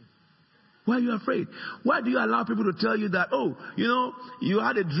 Why are you afraid? Why do you allow people to tell you that, oh, you know, you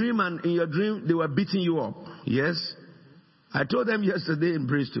had a dream and in your dream they were beating you up? Yes. I told them yesterday in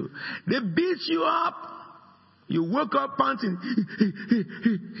Bristol. They beat you up. You woke up panting.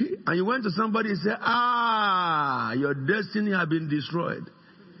 And you went to somebody and said, your destiny has been destroyed.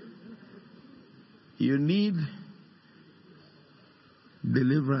 You need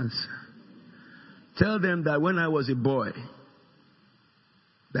deliverance. Tell them that when I was a boy,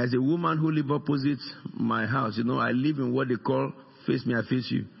 there's a woman who lives opposite my house. You know, I live in what they call face me, I face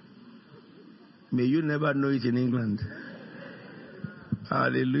you. May you never know it in England.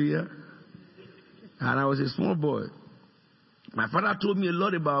 Hallelujah. And I was a small boy. My father told me a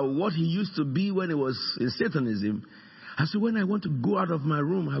lot about what he used to be when he was in Satanism. And so when I want to go out of my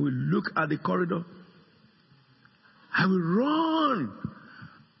room, I will look at the corridor. I will run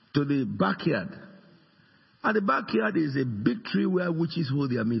to the backyard. At the backyard is a big tree where witches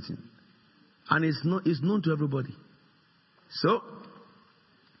hold their meeting. And it's known to everybody. So,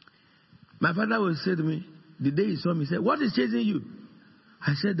 my father would say to me, the day he saw me, he said, "What is chasing you?"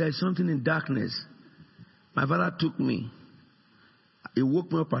 I said, "There is something in darkness." My father took me. He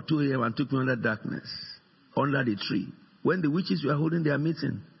woke me up at 2 a.m. and took me under darkness, under the tree, when the witches were holding their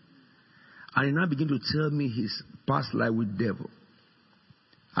meeting. And he now began to tell me his past life with the devil.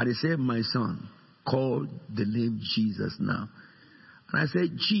 And he said, "My son, call the name Jesus now." And I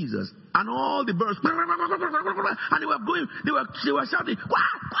said, "Jesus." And all the birds, and they were going, they were shouting,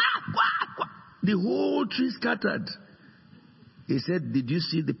 "Quack, quack, quack, quack." The whole tree scattered. He said, "Did you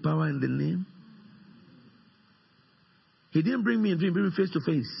see the power in the name?" He didn't bring me in dream, bring me face to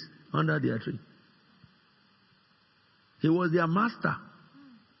face under their tree. He was their master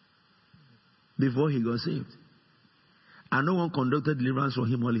before he got saved. And no one conducted deliverance for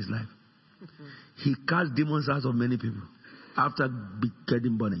him all his life. He cast demons out of many people after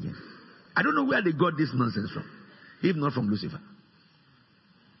getting born again. I don't know where they got this nonsense from, if not from Lucifer.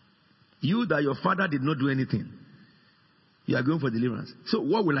 You that your father did not do anything, you are going for deliverance. So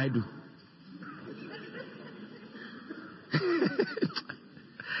what will I do?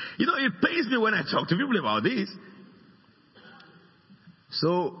 You know, it pains me when I talk to people about this.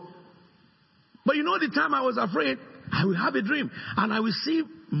 So, but you know, the time I was afraid, I will have a dream and I will see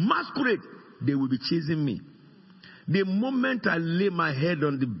masquerade. They will be chasing me. The moment I lay my head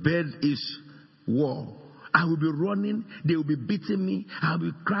on the bed is war. I will be running. They will be beating me. I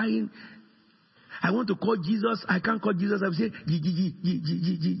will be crying. I want to call Jesus. I can't call Jesus. I will say,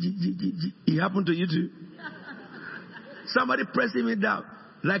 It happened to you too? Somebody pressing me down.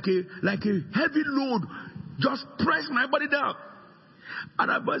 Like a heavy load. Just press my body down.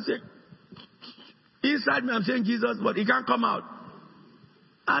 And I was saying, inside me I'm saying Jesus, but he can't come out.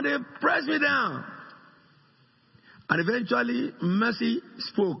 And they pressed me down. And eventually, mercy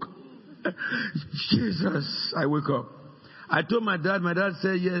spoke. Jesus, I wake up. I told my dad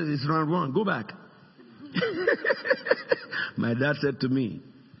said, "Yes, it's round one. Go back." My dad said to me,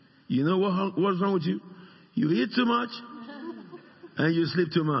 "You know what's wrong with you? You eat too much and you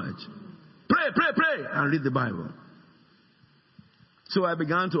sleep too much. Pray, and read the Bible." So I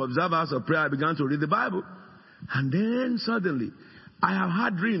began to observe house of prayer. I began to read the Bible. And then suddenly, I have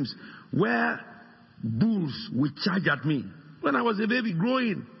had dreams where bulls would charge at me. When I was a baby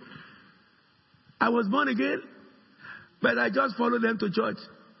growing, I was born again, but I just followed them to church.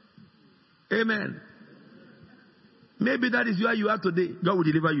 Amen. Maybe that is where you are today. God will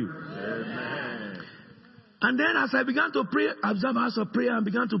deliver you. Amen. And then as I began to pray, observe house of prayer and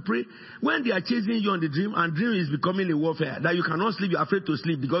began to pray, when they are chasing you on the dream, and dream is becoming a warfare, that you cannot sleep, you are afraid to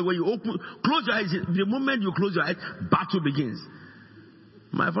sleep, because when you close your eyes, the moment you close your eyes, battle begins.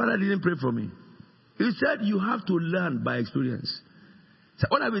 My father didn't pray for me. He said, you have to learn by experience. So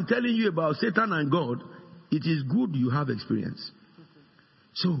what I've been telling you about Satan and God, it is good you have experience.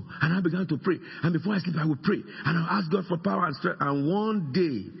 So, and I began to pray. And before I sleep, I would pray. And I asked God for power and strength. And one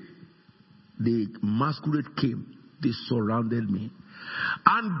day, the masquerade came. They surrounded me.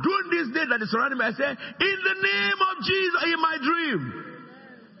 And during this day that they surrounded me, I said, "In the name of Jesus," in my dream.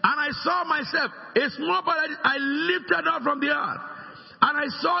 And I saw myself, a small boy, I lifted up from the earth. And I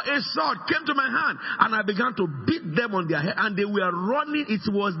saw a sword came to my hand. And I began to beat them on their head. And they were running. It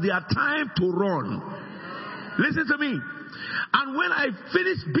was their time to run. Listen to me. And when I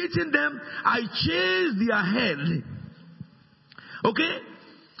finished beating them, I chased their head. Okay?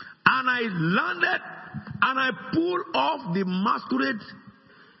 And I landed and I pulled off the masquerade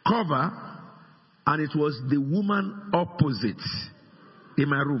cover, and it was the woman opposite in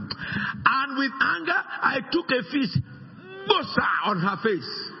my room. And with anger, I took a fist, bossa, on her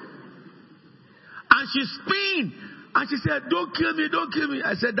face. And she screamed and she said, "Don't kill me, don't kill me."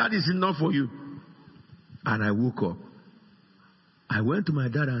 I said, "That is enough for you." And I woke up. I went to my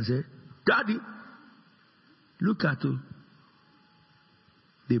dad and said, "Daddy, look at you.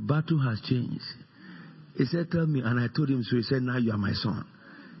 The battle has changed." He said, "Tell me." And I told him so. He said, "Now you are my son."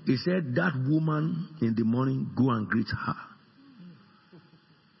 He said, "That woman in the morning, go and greet her."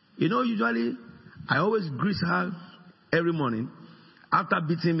 You know, usually, I always greet her every morning after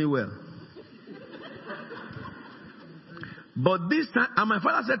beating me well. But this time, and my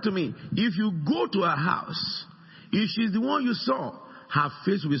father said to me, "If you go to her house, if she's the one you saw, her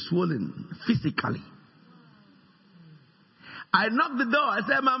face will be swollen physically. I knocked the door. I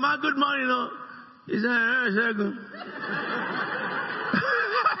said, Mama, good morning. No? He said, good.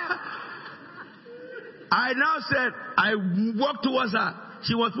 I now said, I walked towards her.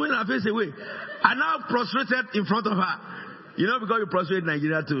 She was putting her face away. I now prostrated in front of her. You know, because you prostrate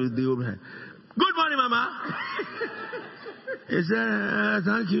Nigeria to the woman. Good morning, Mama. He said,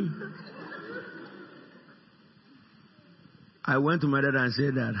 thank you. I went to my dad and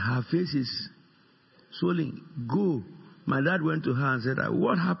said that her face is swollen. Go. My dad went to her and said,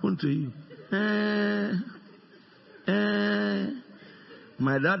 what happened to you?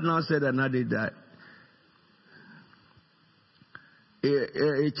 My dad now said that now they died.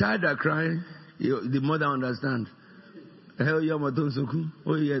 A child that crying, the mother understands.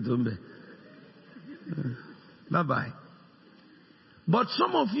 Bye-bye. But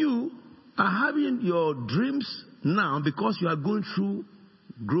some of you are having your dreams now because you are going through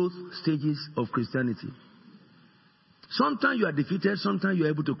growth stages of Christianity. Sometimes you are defeated, sometimes you are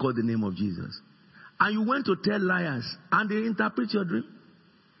able to call the name of Jesus. And you went to tell liars and they interpret your dream.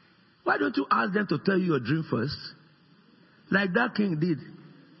 Why don't you ask them to tell you your dream first? Like that king did.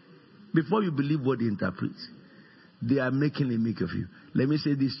 Before you believe what they interpret. They are making a meek of you. Let me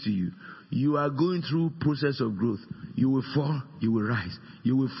say this to you. You are going through process of growth. You will fall, you will rise.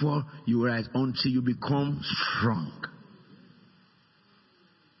 You will fall, you will rise until you become strong.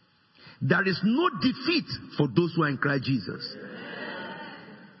 There is no defeat for those who are in Christ Jesus.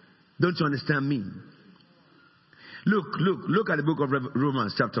 Don't you understand me? Look at the book of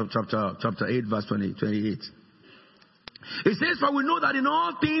Romans chapter 8 verse 28. It says, for we know that in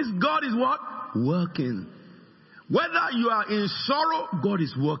all things God is what? Working. Whether you are in sorrow, God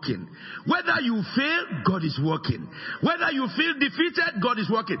is working. Whether you fail, God is working. Whether you feel defeated, God is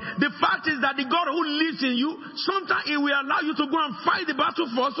working. The fact is that the God who lives in you, sometimes He will allow you to go and fight the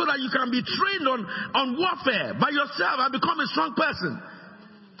battle for so that you can be trained on warfare by yourself and become a strong person.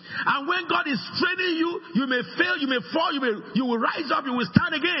 And when God is training you, you may fail, you may fall, you will rise up, you will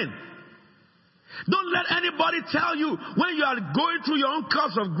stand again. Don't let anybody tell you when you are going through your own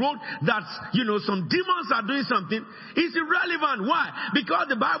course of growth that, some demons are doing something. It's irrelevant. Why? Because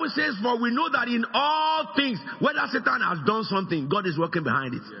the Bible says, for we know that in all things, whether Satan has done something, God is working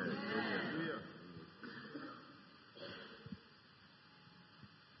behind it.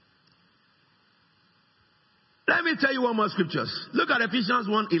 Let me tell you one more scriptures. Look at Ephesians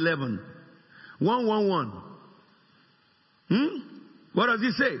 1:11. 1:11. What does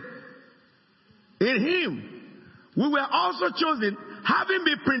it say? In Him, we were also chosen, having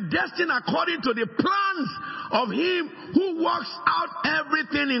been predestined according to the plans of Him who works out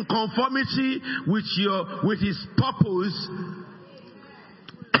everything in conformity with His purpose,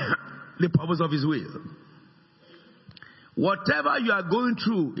 the purpose of His will. Whatever you are going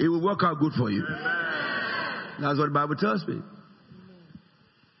through, it will work out good for you. That's what the Bible tells me.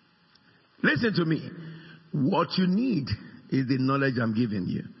 Listen to me. What you need is the knowledge I'm giving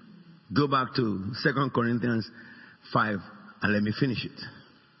you. Go back to 2 Corinthians 5 and let me finish it.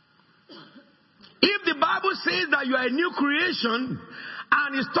 If the Bible says that you are a new creation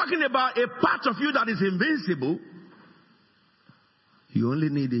and it's talking about a part of you that is invincible, you only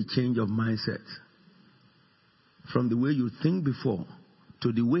need a change of mindset. From the way you think before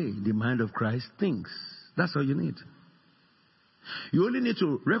to the way the mind of Christ thinks. That's all you need. You only need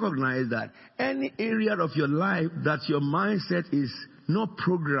to recognize that any area of your life that your mindset is not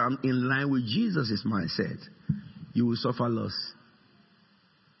programmed in line with Jesus' mindset, you will suffer loss.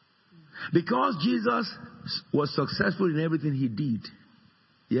 Because Jesus was successful in everything He did.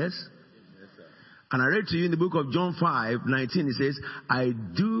 Yes? And I read to you in the book of John 5:19, it says, I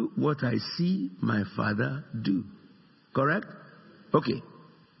do what I see my Father do. Correct? Okay.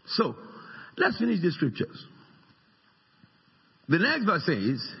 So, let's finish the scriptures. The next verse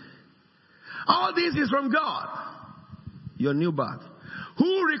says, all this is from God, your new birth,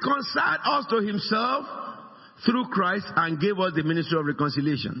 who reconciled us to Himself through Christ and gave us the ministry of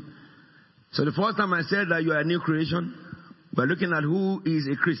reconciliation. So the first time I said that you are a new creation, we're looking at who is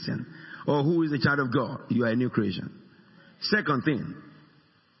a Christian or who is a child of God. You are a new creation. Second thing,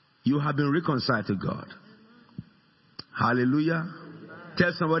 you have been reconciled to God. Hallelujah.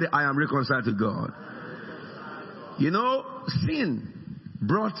 Tell somebody, I am reconciled to God. Sin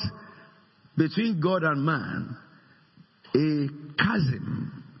brought between God and man a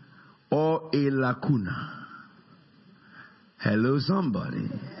chasm or a lacuna. Hello, somebody.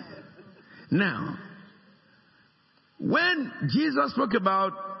 Now, when Jesus spoke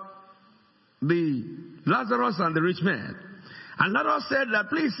about the Lazarus and the rich man, and Lazarus said that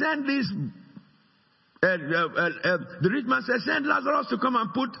please send this The rich man said, send Lazarus to come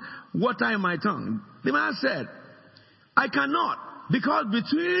and put water in my tongue. The man said, I cannot, because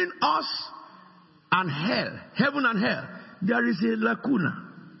between us and hell, heaven and hell, there is a lacuna.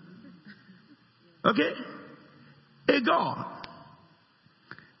 Okay? A God,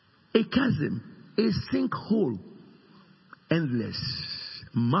 a chasm, a sinkhole, endless,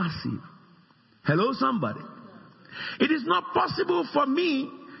 massive. Hello, somebody. It is not possible for me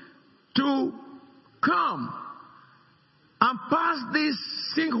to come and pass this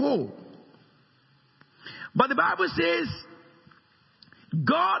sinkhole. But the Bible says,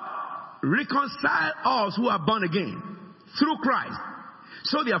 God reconciled us who are born again through Christ.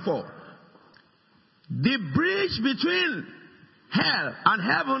 So therefore, the bridge between hell and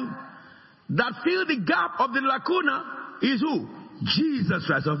heaven that fill the gap of the lacuna is who? Jesus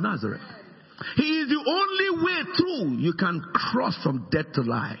Christ of Nazareth. He is the only way through you can cross from death to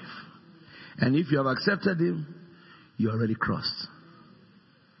life. And if you have accepted him, you already crossed.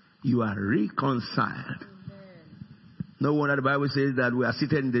 You are reconciled. No wonder the Bible says that we are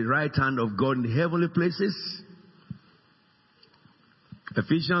seated in the right hand of God in the heavenly places.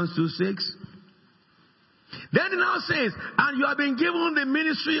 Ephesians 2:6. Then it now says, and you have been given the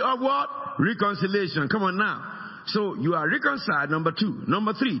ministry of what? Reconciliation. Come on now. So you are reconciled, number 2.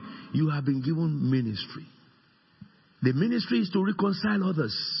 Number 3, you have been given ministry. The ministry is to reconcile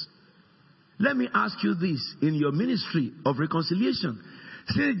others. Let me ask you this. In your ministry of reconciliation,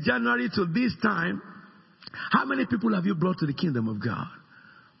 since January to this time, how many people have you brought to the kingdom of God?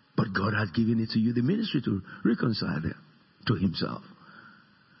 But God has given it to you, the ministry to reconcile them to himself.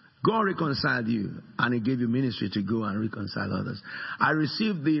 God reconciled you, and he gave you ministry to go and reconcile others. I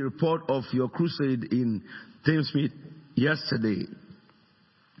received the report of your crusade in Thamesmead yesterday.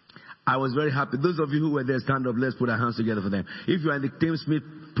 I was very happy. Those of you who were there, stand up. Let's put our hands together for them. If you are in the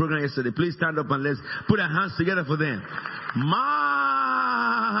Thamesmead program yesterday, please stand up and let's put our hands together for them.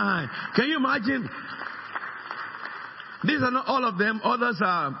 My! Can you imagine? These are not all of them. Others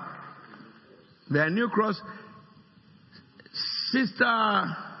are, they are New Cross. Sister,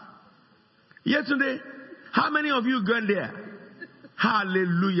 yesterday, how many of you going there?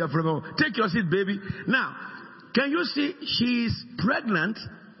 Hallelujah. Take your seat, baby. Now, can you see she is pregnant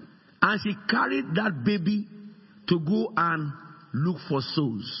and she carried that baby to go and look for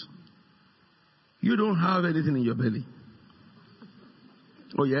souls. You don't have anything in your belly.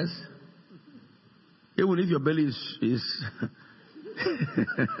 Oh, yes? Even if your belly is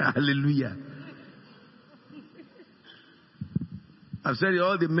hallelujah. I've said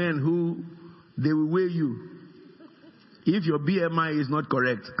all the men who they will weigh you. If your BMI is not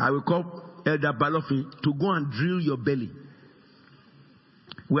correct, I will call Elder Balofi to go and drill your belly.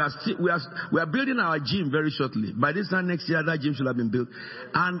 We are building our gym very shortly. By this time next year, that gym should have been built.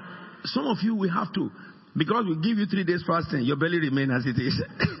 And some of you will have to, because we give you 3 days fasting, your belly remain as it is.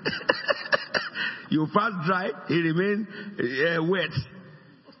 You fast dry, it remain wet.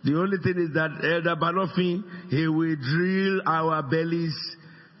 The only thing is that Elder Balofi, he will drill our bellies.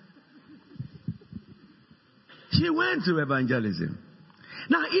 She went to evangelism.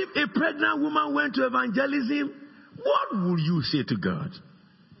 Now, if a pregnant woman went to evangelism, what would you say to God?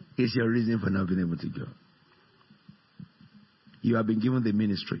 Is your reason for not being able to go? You have been given the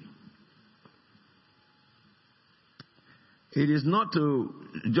ministry. It is not to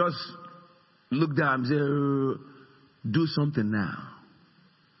just look down and say, oh, do something now.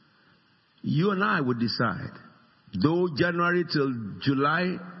 You and I would decide. Though January till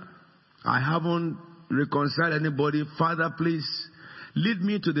July, I haven't reconciled anybody. Father, please lead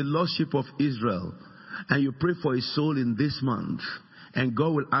me to the Lordship of Israel. And you pray for a soul in this month. And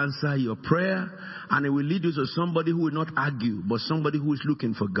God will answer your prayer. And it will lead you to somebody who will not argue, but somebody who is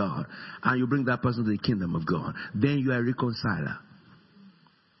looking for God. And you bring that person to the kingdom of God. Then you are a reconciler.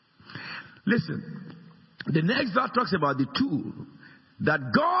 Listen, the next verse talks about the tool that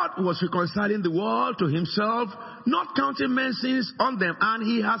God was reconciling the world to himself, not counting men's sins on them. And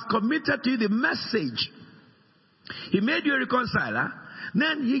he has committed to you the message. He made you a reconciler.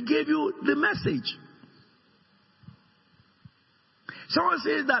 Then he gave you the message. Someone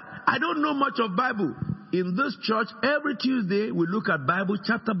says that I don't know much of Bible. In this church, every Tuesday we look at Bible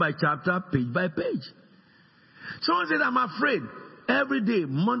chapter by chapter, page by page. Someone said, I'm afraid. Every day,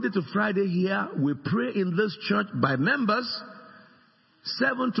 Monday to Friday here, we pray in this church by members,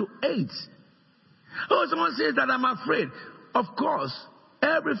 7 to 8. Oh, someone says that I'm afraid. Of course,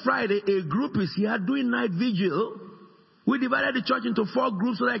 every Friday a group is here doing night vigil. We divided the church into 4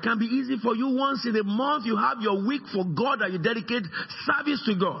 groups so that it can be easy for you. Once in a month, you have your week for God that you dedicate service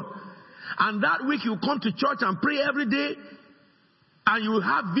to God. And that week you come to church and pray every day. And you will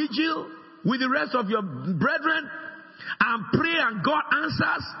have vigil. with the rest of your brethren and pray and God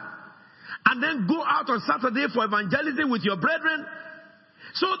answers, and then go out on Saturday for evangelism with your brethren,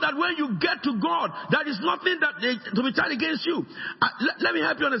 so that when you get to God, there is nothing that to be charged against you. Let me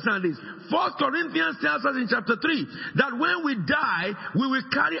help you understand this. 1 Corinthians tells us in chapter 3 that when we die, we will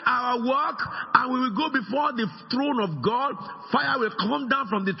carry our work and we will go before the throne of God. Fire will come down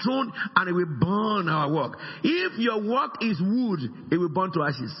from the throne and it will burn our work. If your work is wood, it will burn to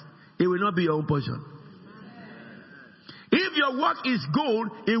ashes. It will not be your own portion. If your work is gold,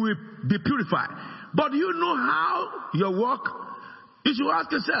 it will be purified. But do you know how your work? You should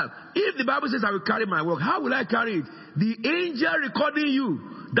ask yourself, if the Bible says I will carry my work, how will I carry it? The angel recording you,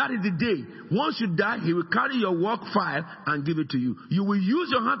 that is the day. Once you die, he will carry your work file and give it to you. You will use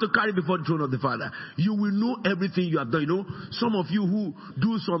your hand to carry before the throne of the Father. You will know everything you have done. You know, some of you who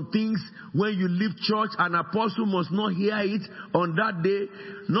do some things when you leave church, an apostle must not hear it. On that day,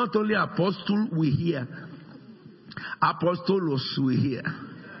 not only apostle will hear, apostolos will hear.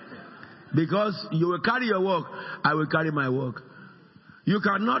 Because you will carry your work, I will carry my work. You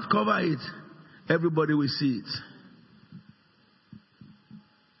cannot cover it. Everybody will see it.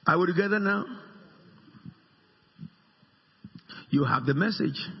 Are we together now? You have the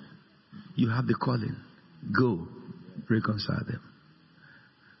message. You have the calling. Go. Reconcile them.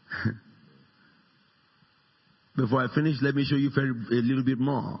 Before I finish, let me show you a little bit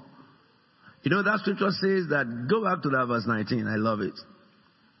more. You know, that scripture says that, go back to that verse 19. I love it.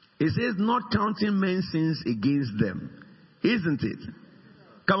 It says, not counting men's sins against them. Isn't it?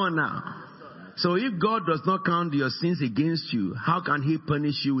 Come on now. So if God does not count your sins against you, how can he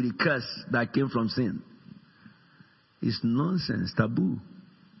punish you with a curse that came from sin? It's nonsense. Taboo.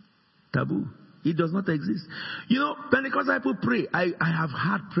 Taboo. It does not exist. You know, Pentecostal people pray. I have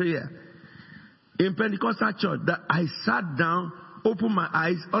had prayer in Pentecostal church that I sat down, opened my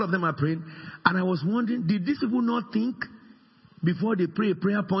eyes, all of them are praying, and I was wondering, did these people not think before they pray a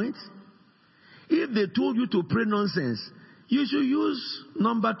prayer point? If they told you to pray nonsense, you should use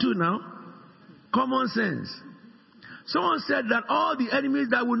number 2 now. Common sense. Someone said that all the enemies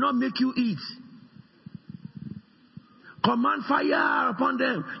that will not make you eat, command fire upon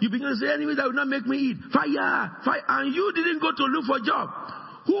them. You begin to say, enemies that will not make me eat. Fire, fire. And you didn't go to look for a job.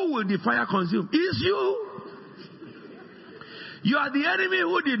 Who will the fire consume? It's you. You are the enemy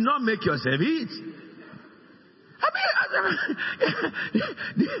who did not make yourself eat.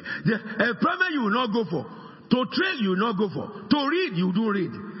 The employment you will not go for. To trade, you will not go for. To read, you don't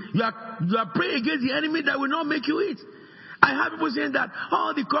read. You are praying against the enemy that will not make you eat. I have people saying that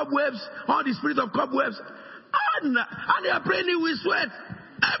all the cobwebs, all the spirit of cobwebs, and they are praying with sweat.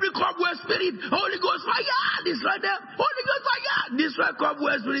 Every cobweb spirit, Holy Ghost fire, destroy them. Holy Ghost fire, destroy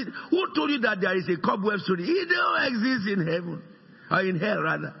cobweb spirit. Who told you that there is a cobweb spirit? It don't exist in heaven, or in hell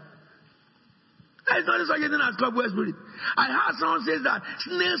rather. It's not such a thing as cobweb spirit. I heard someone say that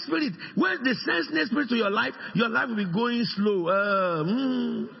snail spirit. When they send snail spirit to your life will be going slow.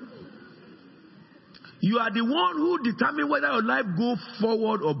 You are the one who determines whether your life go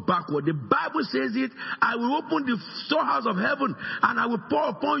forward or backward. The Bible says it. I will open the storehouse of heaven and I will pour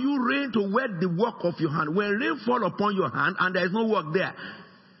upon you rain to wet the work of your hand. When rain fall upon your hand and there is no work there,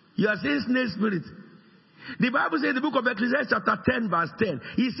 you are saying snail spirit. The Bible says in the book of Ecclesiastes chapter 10 verse 10,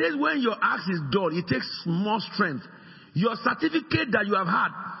 it says when your axe is dull, it takes more strength. Your certificate that you have had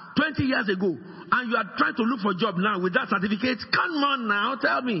 20 years ago and you are trying to look for a job now with that certificate, come on now,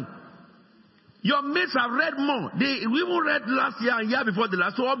 tell me. Your mates have read more. They even read last year and year before the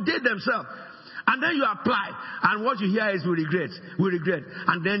last, so update themselves. And then you apply. And what you hear is we regret.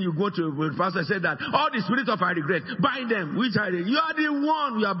 And then you go to the pastor and say that all the spirits of I regret, bind them. Which I regret. You are the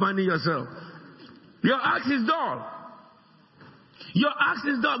one you are binding yourself. Your axe is dull. Your axe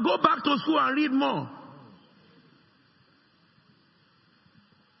is dull. Go back to school and read more.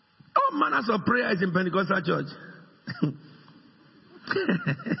 All manners of prayers in Pentecostal church.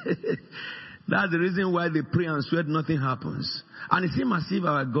 That's the reason why they pray and sweat, nothing happens. And it seems as if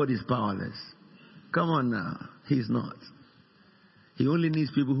our God is powerless. Come on now. He's not. He only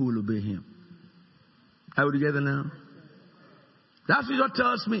needs people who will obey him. Are we together now? That's what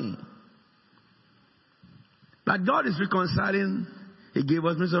tells me that God is reconciling. He gave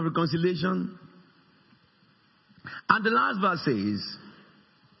us means of reconciliation. And the last verse says,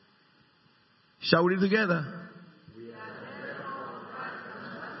 shall we read together?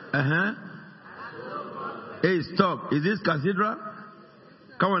 Hey, stop. Is this cathedral?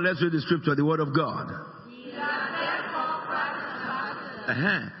 Come on, let's read the scripture, the word of God.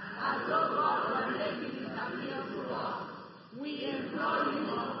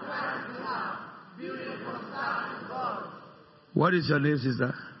 What is your name,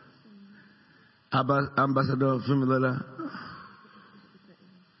 sister? Ambassador Fumilola.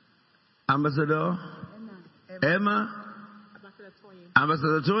 Ambassador Emma.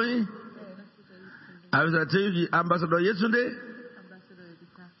 Ambassador Tony. Ambassador Yetunde.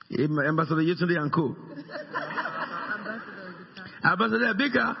 Ambassador Yetunde and Co. Ambassador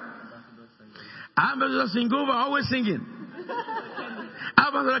Bika. Ambassador Singova, always singing.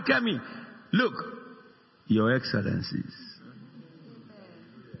 Ambassador Kemi. Look, Your Excellencies.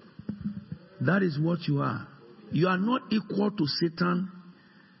 That is what you are. You are not equal to Satan.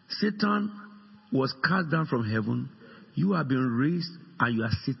 Satan was cast down from heaven. You have been raised and you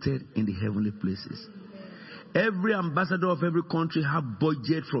are seated in the heavenly places. Every ambassador of every country have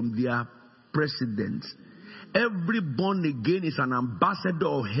budget from their president. Every born again is an ambassador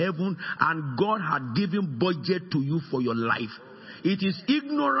of heaven, and God had given budget to you for your life. It is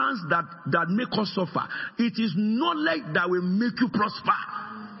ignorance that make us suffer. It is knowledge that will make you prosper.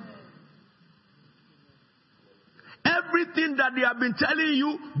 Everything that they have been telling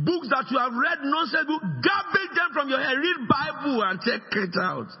you, books that you have read, nonsense book, garbage them from your head. Read Bible and take it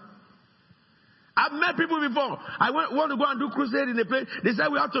out. I've met people before. I want to go and do crusade in a place. They said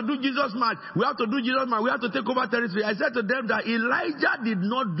we have to do Jesus march. We have to do Jesus march. We have to take over territory. I said to them that Elijah did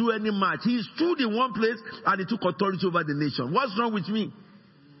not do any march. He stood in one place and he took authority over the nation. What's wrong with me?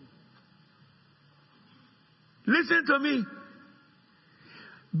 Listen to me.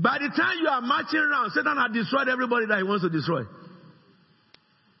 By the time you are marching around, Satan has destroyed everybody that he wants to destroy.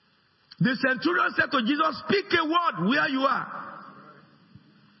 The centurion said to Jesus, speak a word where you are.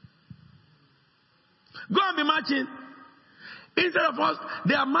 Go and be marching. Instead of us,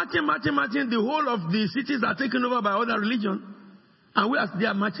 they are marching. The whole of the cities are taken over by other religion. And we are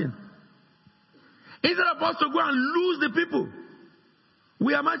there marching. Instead of us to go and lose the people,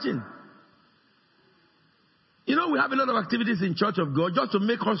 we are marching. You know, we have a lot of activities in Church of God just to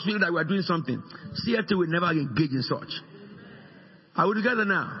make us feel that we are doing something. CFT will never engage in such. Are we together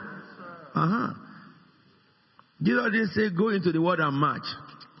now? Jesus didn't say go into the world and march.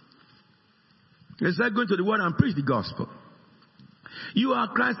 He said go into the world and preach the gospel. You are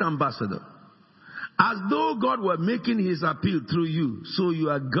Christ's ambassador. As though God were making his appeal through you. So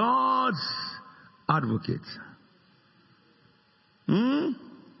you are God's advocate. You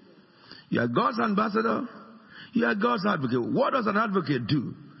are God's ambassador. You are God's advocate. What does an advocate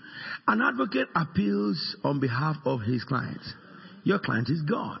do? An advocate appeals on behalf of his client. Your client is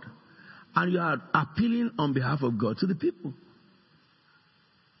God. And you are appealing on behalf of God to the people.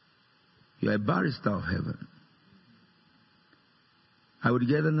 You are a barrister of heaven. Are we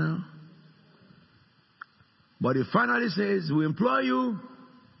together now? But it finally says, we implore you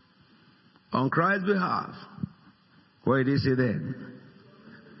on Christ's behalf. What did he say then?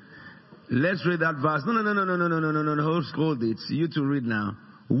 Let's read that verse. No. Hold it. You to read now.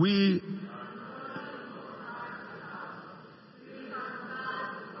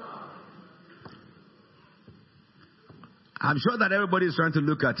 I'm sure that everybody is trying to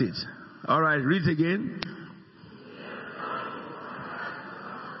look at it. All right, read it again.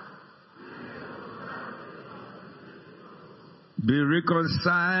 Be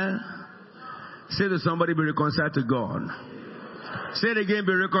reconciled. Say to somebody, be reconciled to God. Say it again,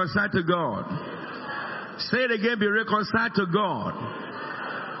 be reconciled to God. Say it again, be reconciled to God.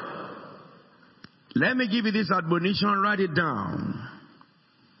 Let me give you this admonition, write it down.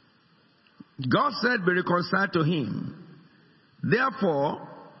 God said, be reconciled to him. Therefore,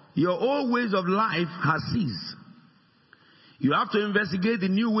 your old ways of life has ceased. You have to investigate the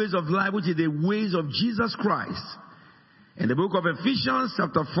new ways of life, which is the ways of Jesus Christ. In the book of Ephesians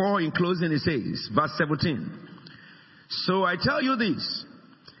chapter 4, in closing, it says, verse 17. So I tell you this,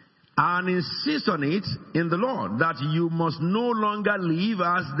 and insist on it in the Lord, that you must no longer live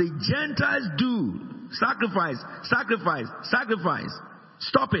as the Gentiles do. Sacrifice.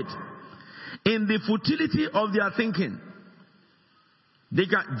 Stop it. In the futility of their thinking.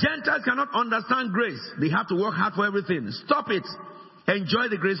 Gentiles cannot understand grace. They have to work hard for everything. Stop it. Enjoy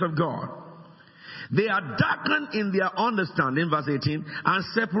the grace of God. They are darkened in their understanding, verse 18, and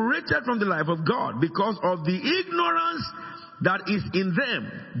separated from the life of God because of the ignorance that is in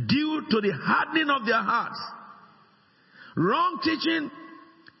them due to the hardening of their hearts. Wrong teaching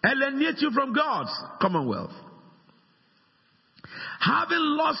alienates you from God's commonwealth. Having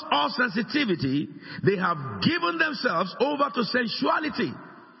lost all sensitivity, they have given themselves over to sensuality.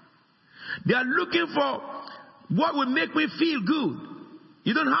 They are looking for what will make me feel good.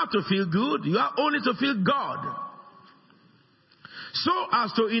 You don't have to feel good. You have only to feel God. So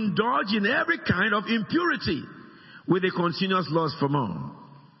as to indulge in every kind of impurity with a continuous lust for more.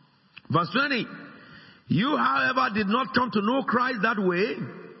 Verse 20. You, however, did not come to know Christ that way.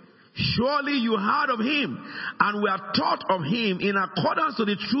 Surely you heard of him, and were taught of him in accordance to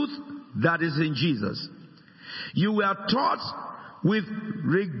the truth that is in Jesus. You were taught with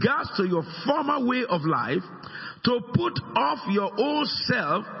regards to your former way of life to put off your old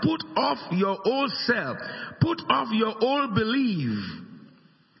self, put off your old belief,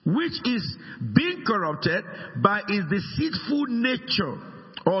 which is being corrupted by its deceitful nature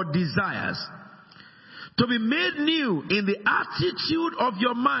or desires, to be made new in the attitude of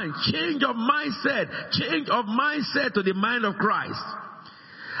your mind, change of mindset to the mind of Christ,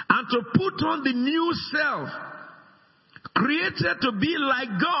 and to put on the new self, created to be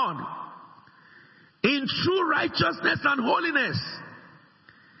like God in true righteousness and holiness.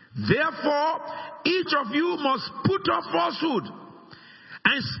 Therefore, each of you must put off falsehood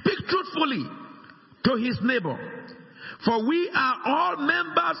and speak truthfully to his neighbor. For we are all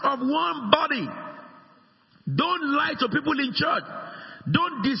members of one body. Don't lie to people in church.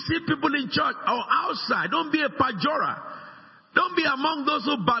 Don't deceive people in church or outside. Don't be a pajora. Don't be among those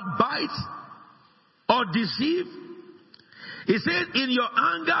who backbite or deceive. He says, in your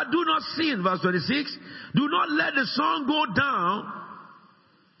anger, do not sin. Verse 26. Do not let the sun go down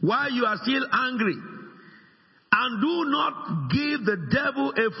while you are still angry. And do not give the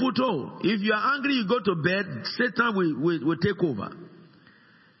devil a foothold. If you are angry, you go to bed, Satan will take over.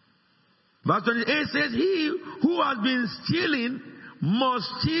 Verse 28 says, he who has been stealing must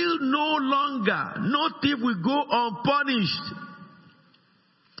steal no longer. No thief will go unpunished.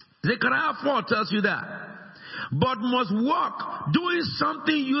 Zechariah 4 tells you that. But must work, doing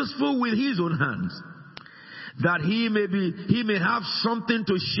something useful with his own hands, that he may have something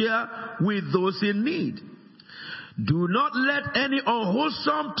to share with those in need. Do not let any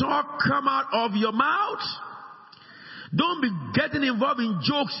unwholesome talk come out of your mouth. Don't be getting involved in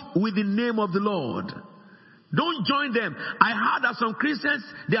jokes with the name of the Lord. Don't join them. I heard that some Christians,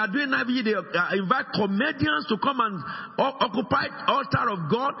 they are doing IVG, they invite comedians to come and occupy altar of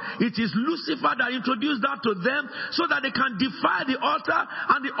God. It is Lucifer that introduced that to them so that they can defy the altar,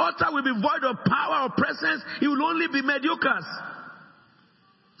 and the altar will be void of power or presence. It will only be mediocres.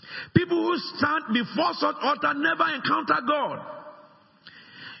 People who stand before such altar never encounter God.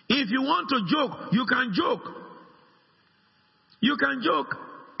 If you want to joke, you can joke. You can joke.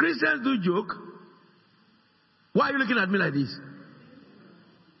 Christians do joke. Why are you looking at me like this?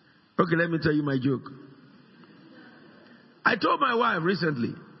 Okay, let me tell you my joke. I told my wife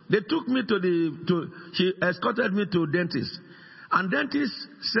recently, they took me she escorted me to a dentist. And dentist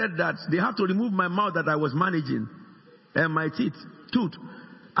said that they have to remove my mouth that I was managing and my tooth.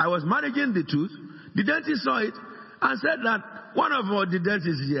 I was managing the tooth. The dentist saw it and said that one of the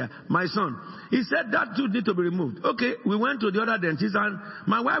dentists here, my son, he said that tooth need to be removed. Okay, we went to the other dentist, and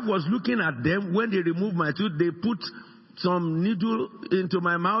my wife was looking at them. When they removed my tooth, they put some needle into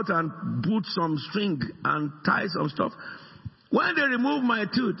my mouth and put some string and tie some stuff. When they removed my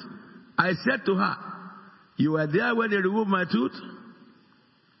tooth, I said to her, you were there when they removed my tooth?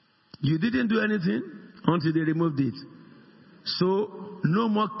 You didn't do anything until they removed it. So, no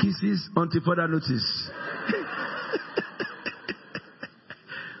more kisses until further notice.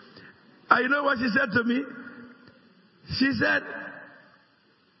 And you know what she said to me? She said,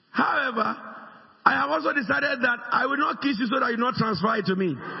 however, I have also decided that I will not kiss you so that you not transfer it to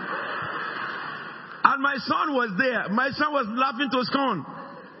me. And my son was there. My son was laughing to scorn.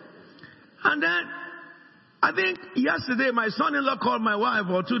 And then, I think yesterday, my son-in-law called my wife,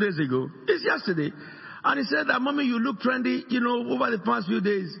 or 2 days ago. It's yesterday. And he said that, Mommy, you look trendy, over the past few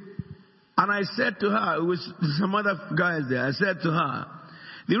days. And I said to her, it was some other guys there, I said to her,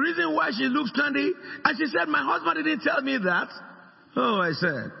 the reason why she looks trendy, and she said, my husband didn't tell me that. Oh, I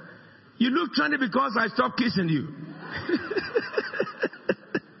said, you look trendy because I stopped kissing you.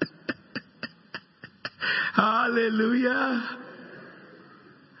 Hallelujah.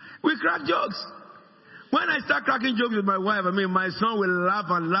 We crack jokes. When I start cracking jokes with my wife, my son will laugh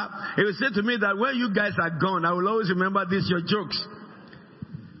and laugh. He will say to me that when you guys are gone, I will always remember these your jokes.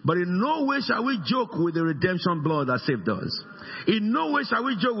 But in no way shall we joke with the redemption blood that saved us. In no way shall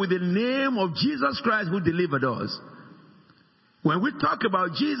we joke with the name of Jesus Christ who delivered us. When we talk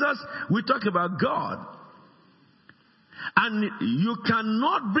about Jesus, we talk about God. And you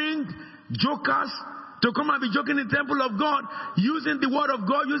cannot bring jokers to come and be joking in the temple of God, using the word of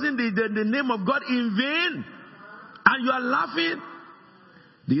God, using the name of God in vain. And you are laughing.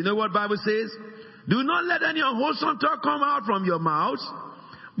 Do you know what the Bible says? Do not let any unwholesome talk come out from your mouth,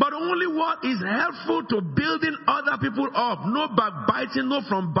 but only what is helpful to building other people up. No backbiting, no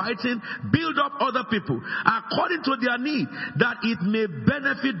from biting. Build up other people according to their need, that it may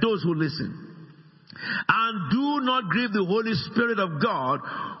benefit those who listen. And do not grieve the Holy Spirit of God,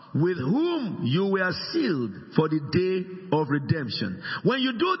 with whom you were sealed for the day of redemption. When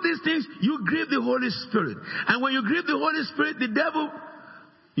you do these things, you grieve the Holy Spirit. And when you grieve the Holy Spirit, the devil,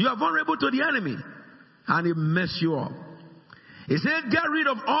 you are vulnerable to the enemy. And he mess you up. He said, get rid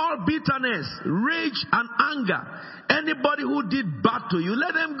of all bitterness, rage, and anger. Anybody who did bad to you,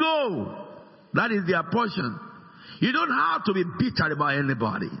 let them go. That is their portion. You don't have to be bitter about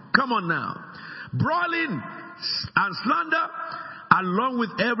anybody. Come on now. Brawling and slander, along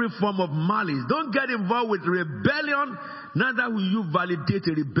with every form of malice. Don't get involved with rebellion, neither will you validate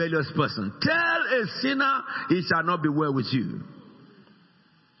a rebellious person. Tell a sinner, it shall not be well with you.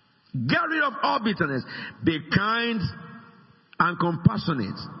 Get rid of all bitterness. Be kind and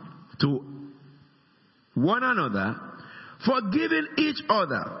compassionate to one another, forgiving each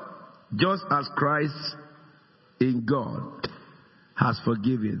other, just as Christ in God has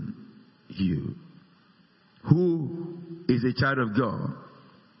forgiven you. Who is a child of God?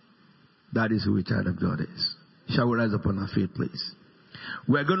 That is who a child of God is. Shall we rise upon our feet, please?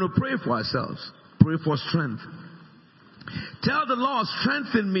 We're going to pray for ourselves. Pray for strength. Tell the Lord,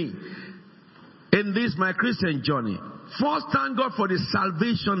 strengthen me in this my Christian journey. First, thank God for the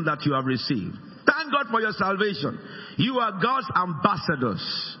salvation that you have received. Thank God for your salvation. You are God's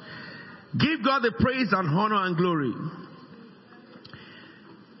ambassadors. Give God the praise and honor and glory.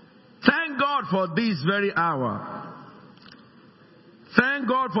 Thank God for this very hour. Thank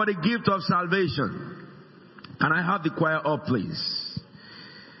God for the gift of salvation. And I have the choir up, please.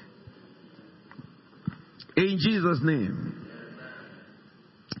 In Jesus' name.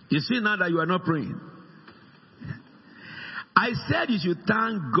 You see now that you are not praying. I said you should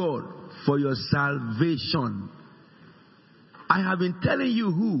thank God for your salvation. I have been telling you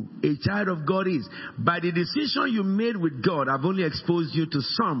who a child of God is. By the decision you made with God, I've only exposed you to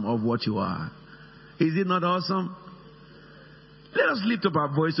some of what you are. Is it not awesome? Let us lift up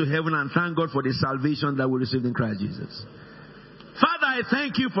our voice to heaven and thank God for the salvation that we received in Christ Jesus. Father, I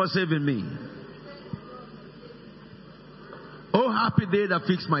thank you for saving me. Oh, happy day that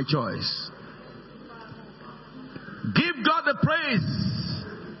fixed my choice. Give God the praise.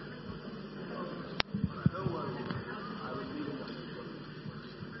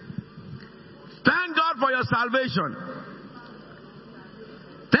 Thank God for your salvation.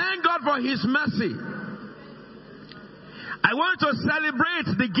 Thank God for His mercy. I want to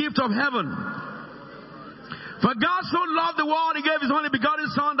celebrate the gift of heaven. For God so loved the world, He gave His only begotten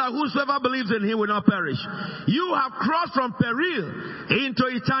Son, that whosoever believes in Him will not perish. You have crossed from peril into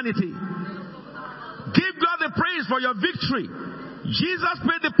eternity. Give God the praise for your victory. Jesus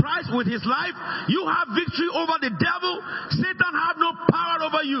paid the price with His life. You have victory over the devil. Satan have no power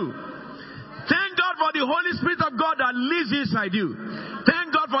over you. Thank God for the Holy Spirit of God that lives inside you.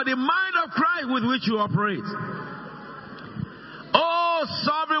 Thank God for the mind of Christ with which you operate. Oh,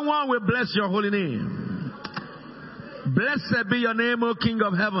 Sovereign One, we bless your holy name. Blessed be your name, O King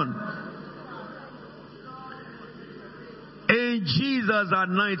of heaven. In Jesus'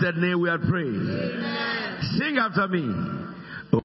 anointed name we are praying. Sing after me.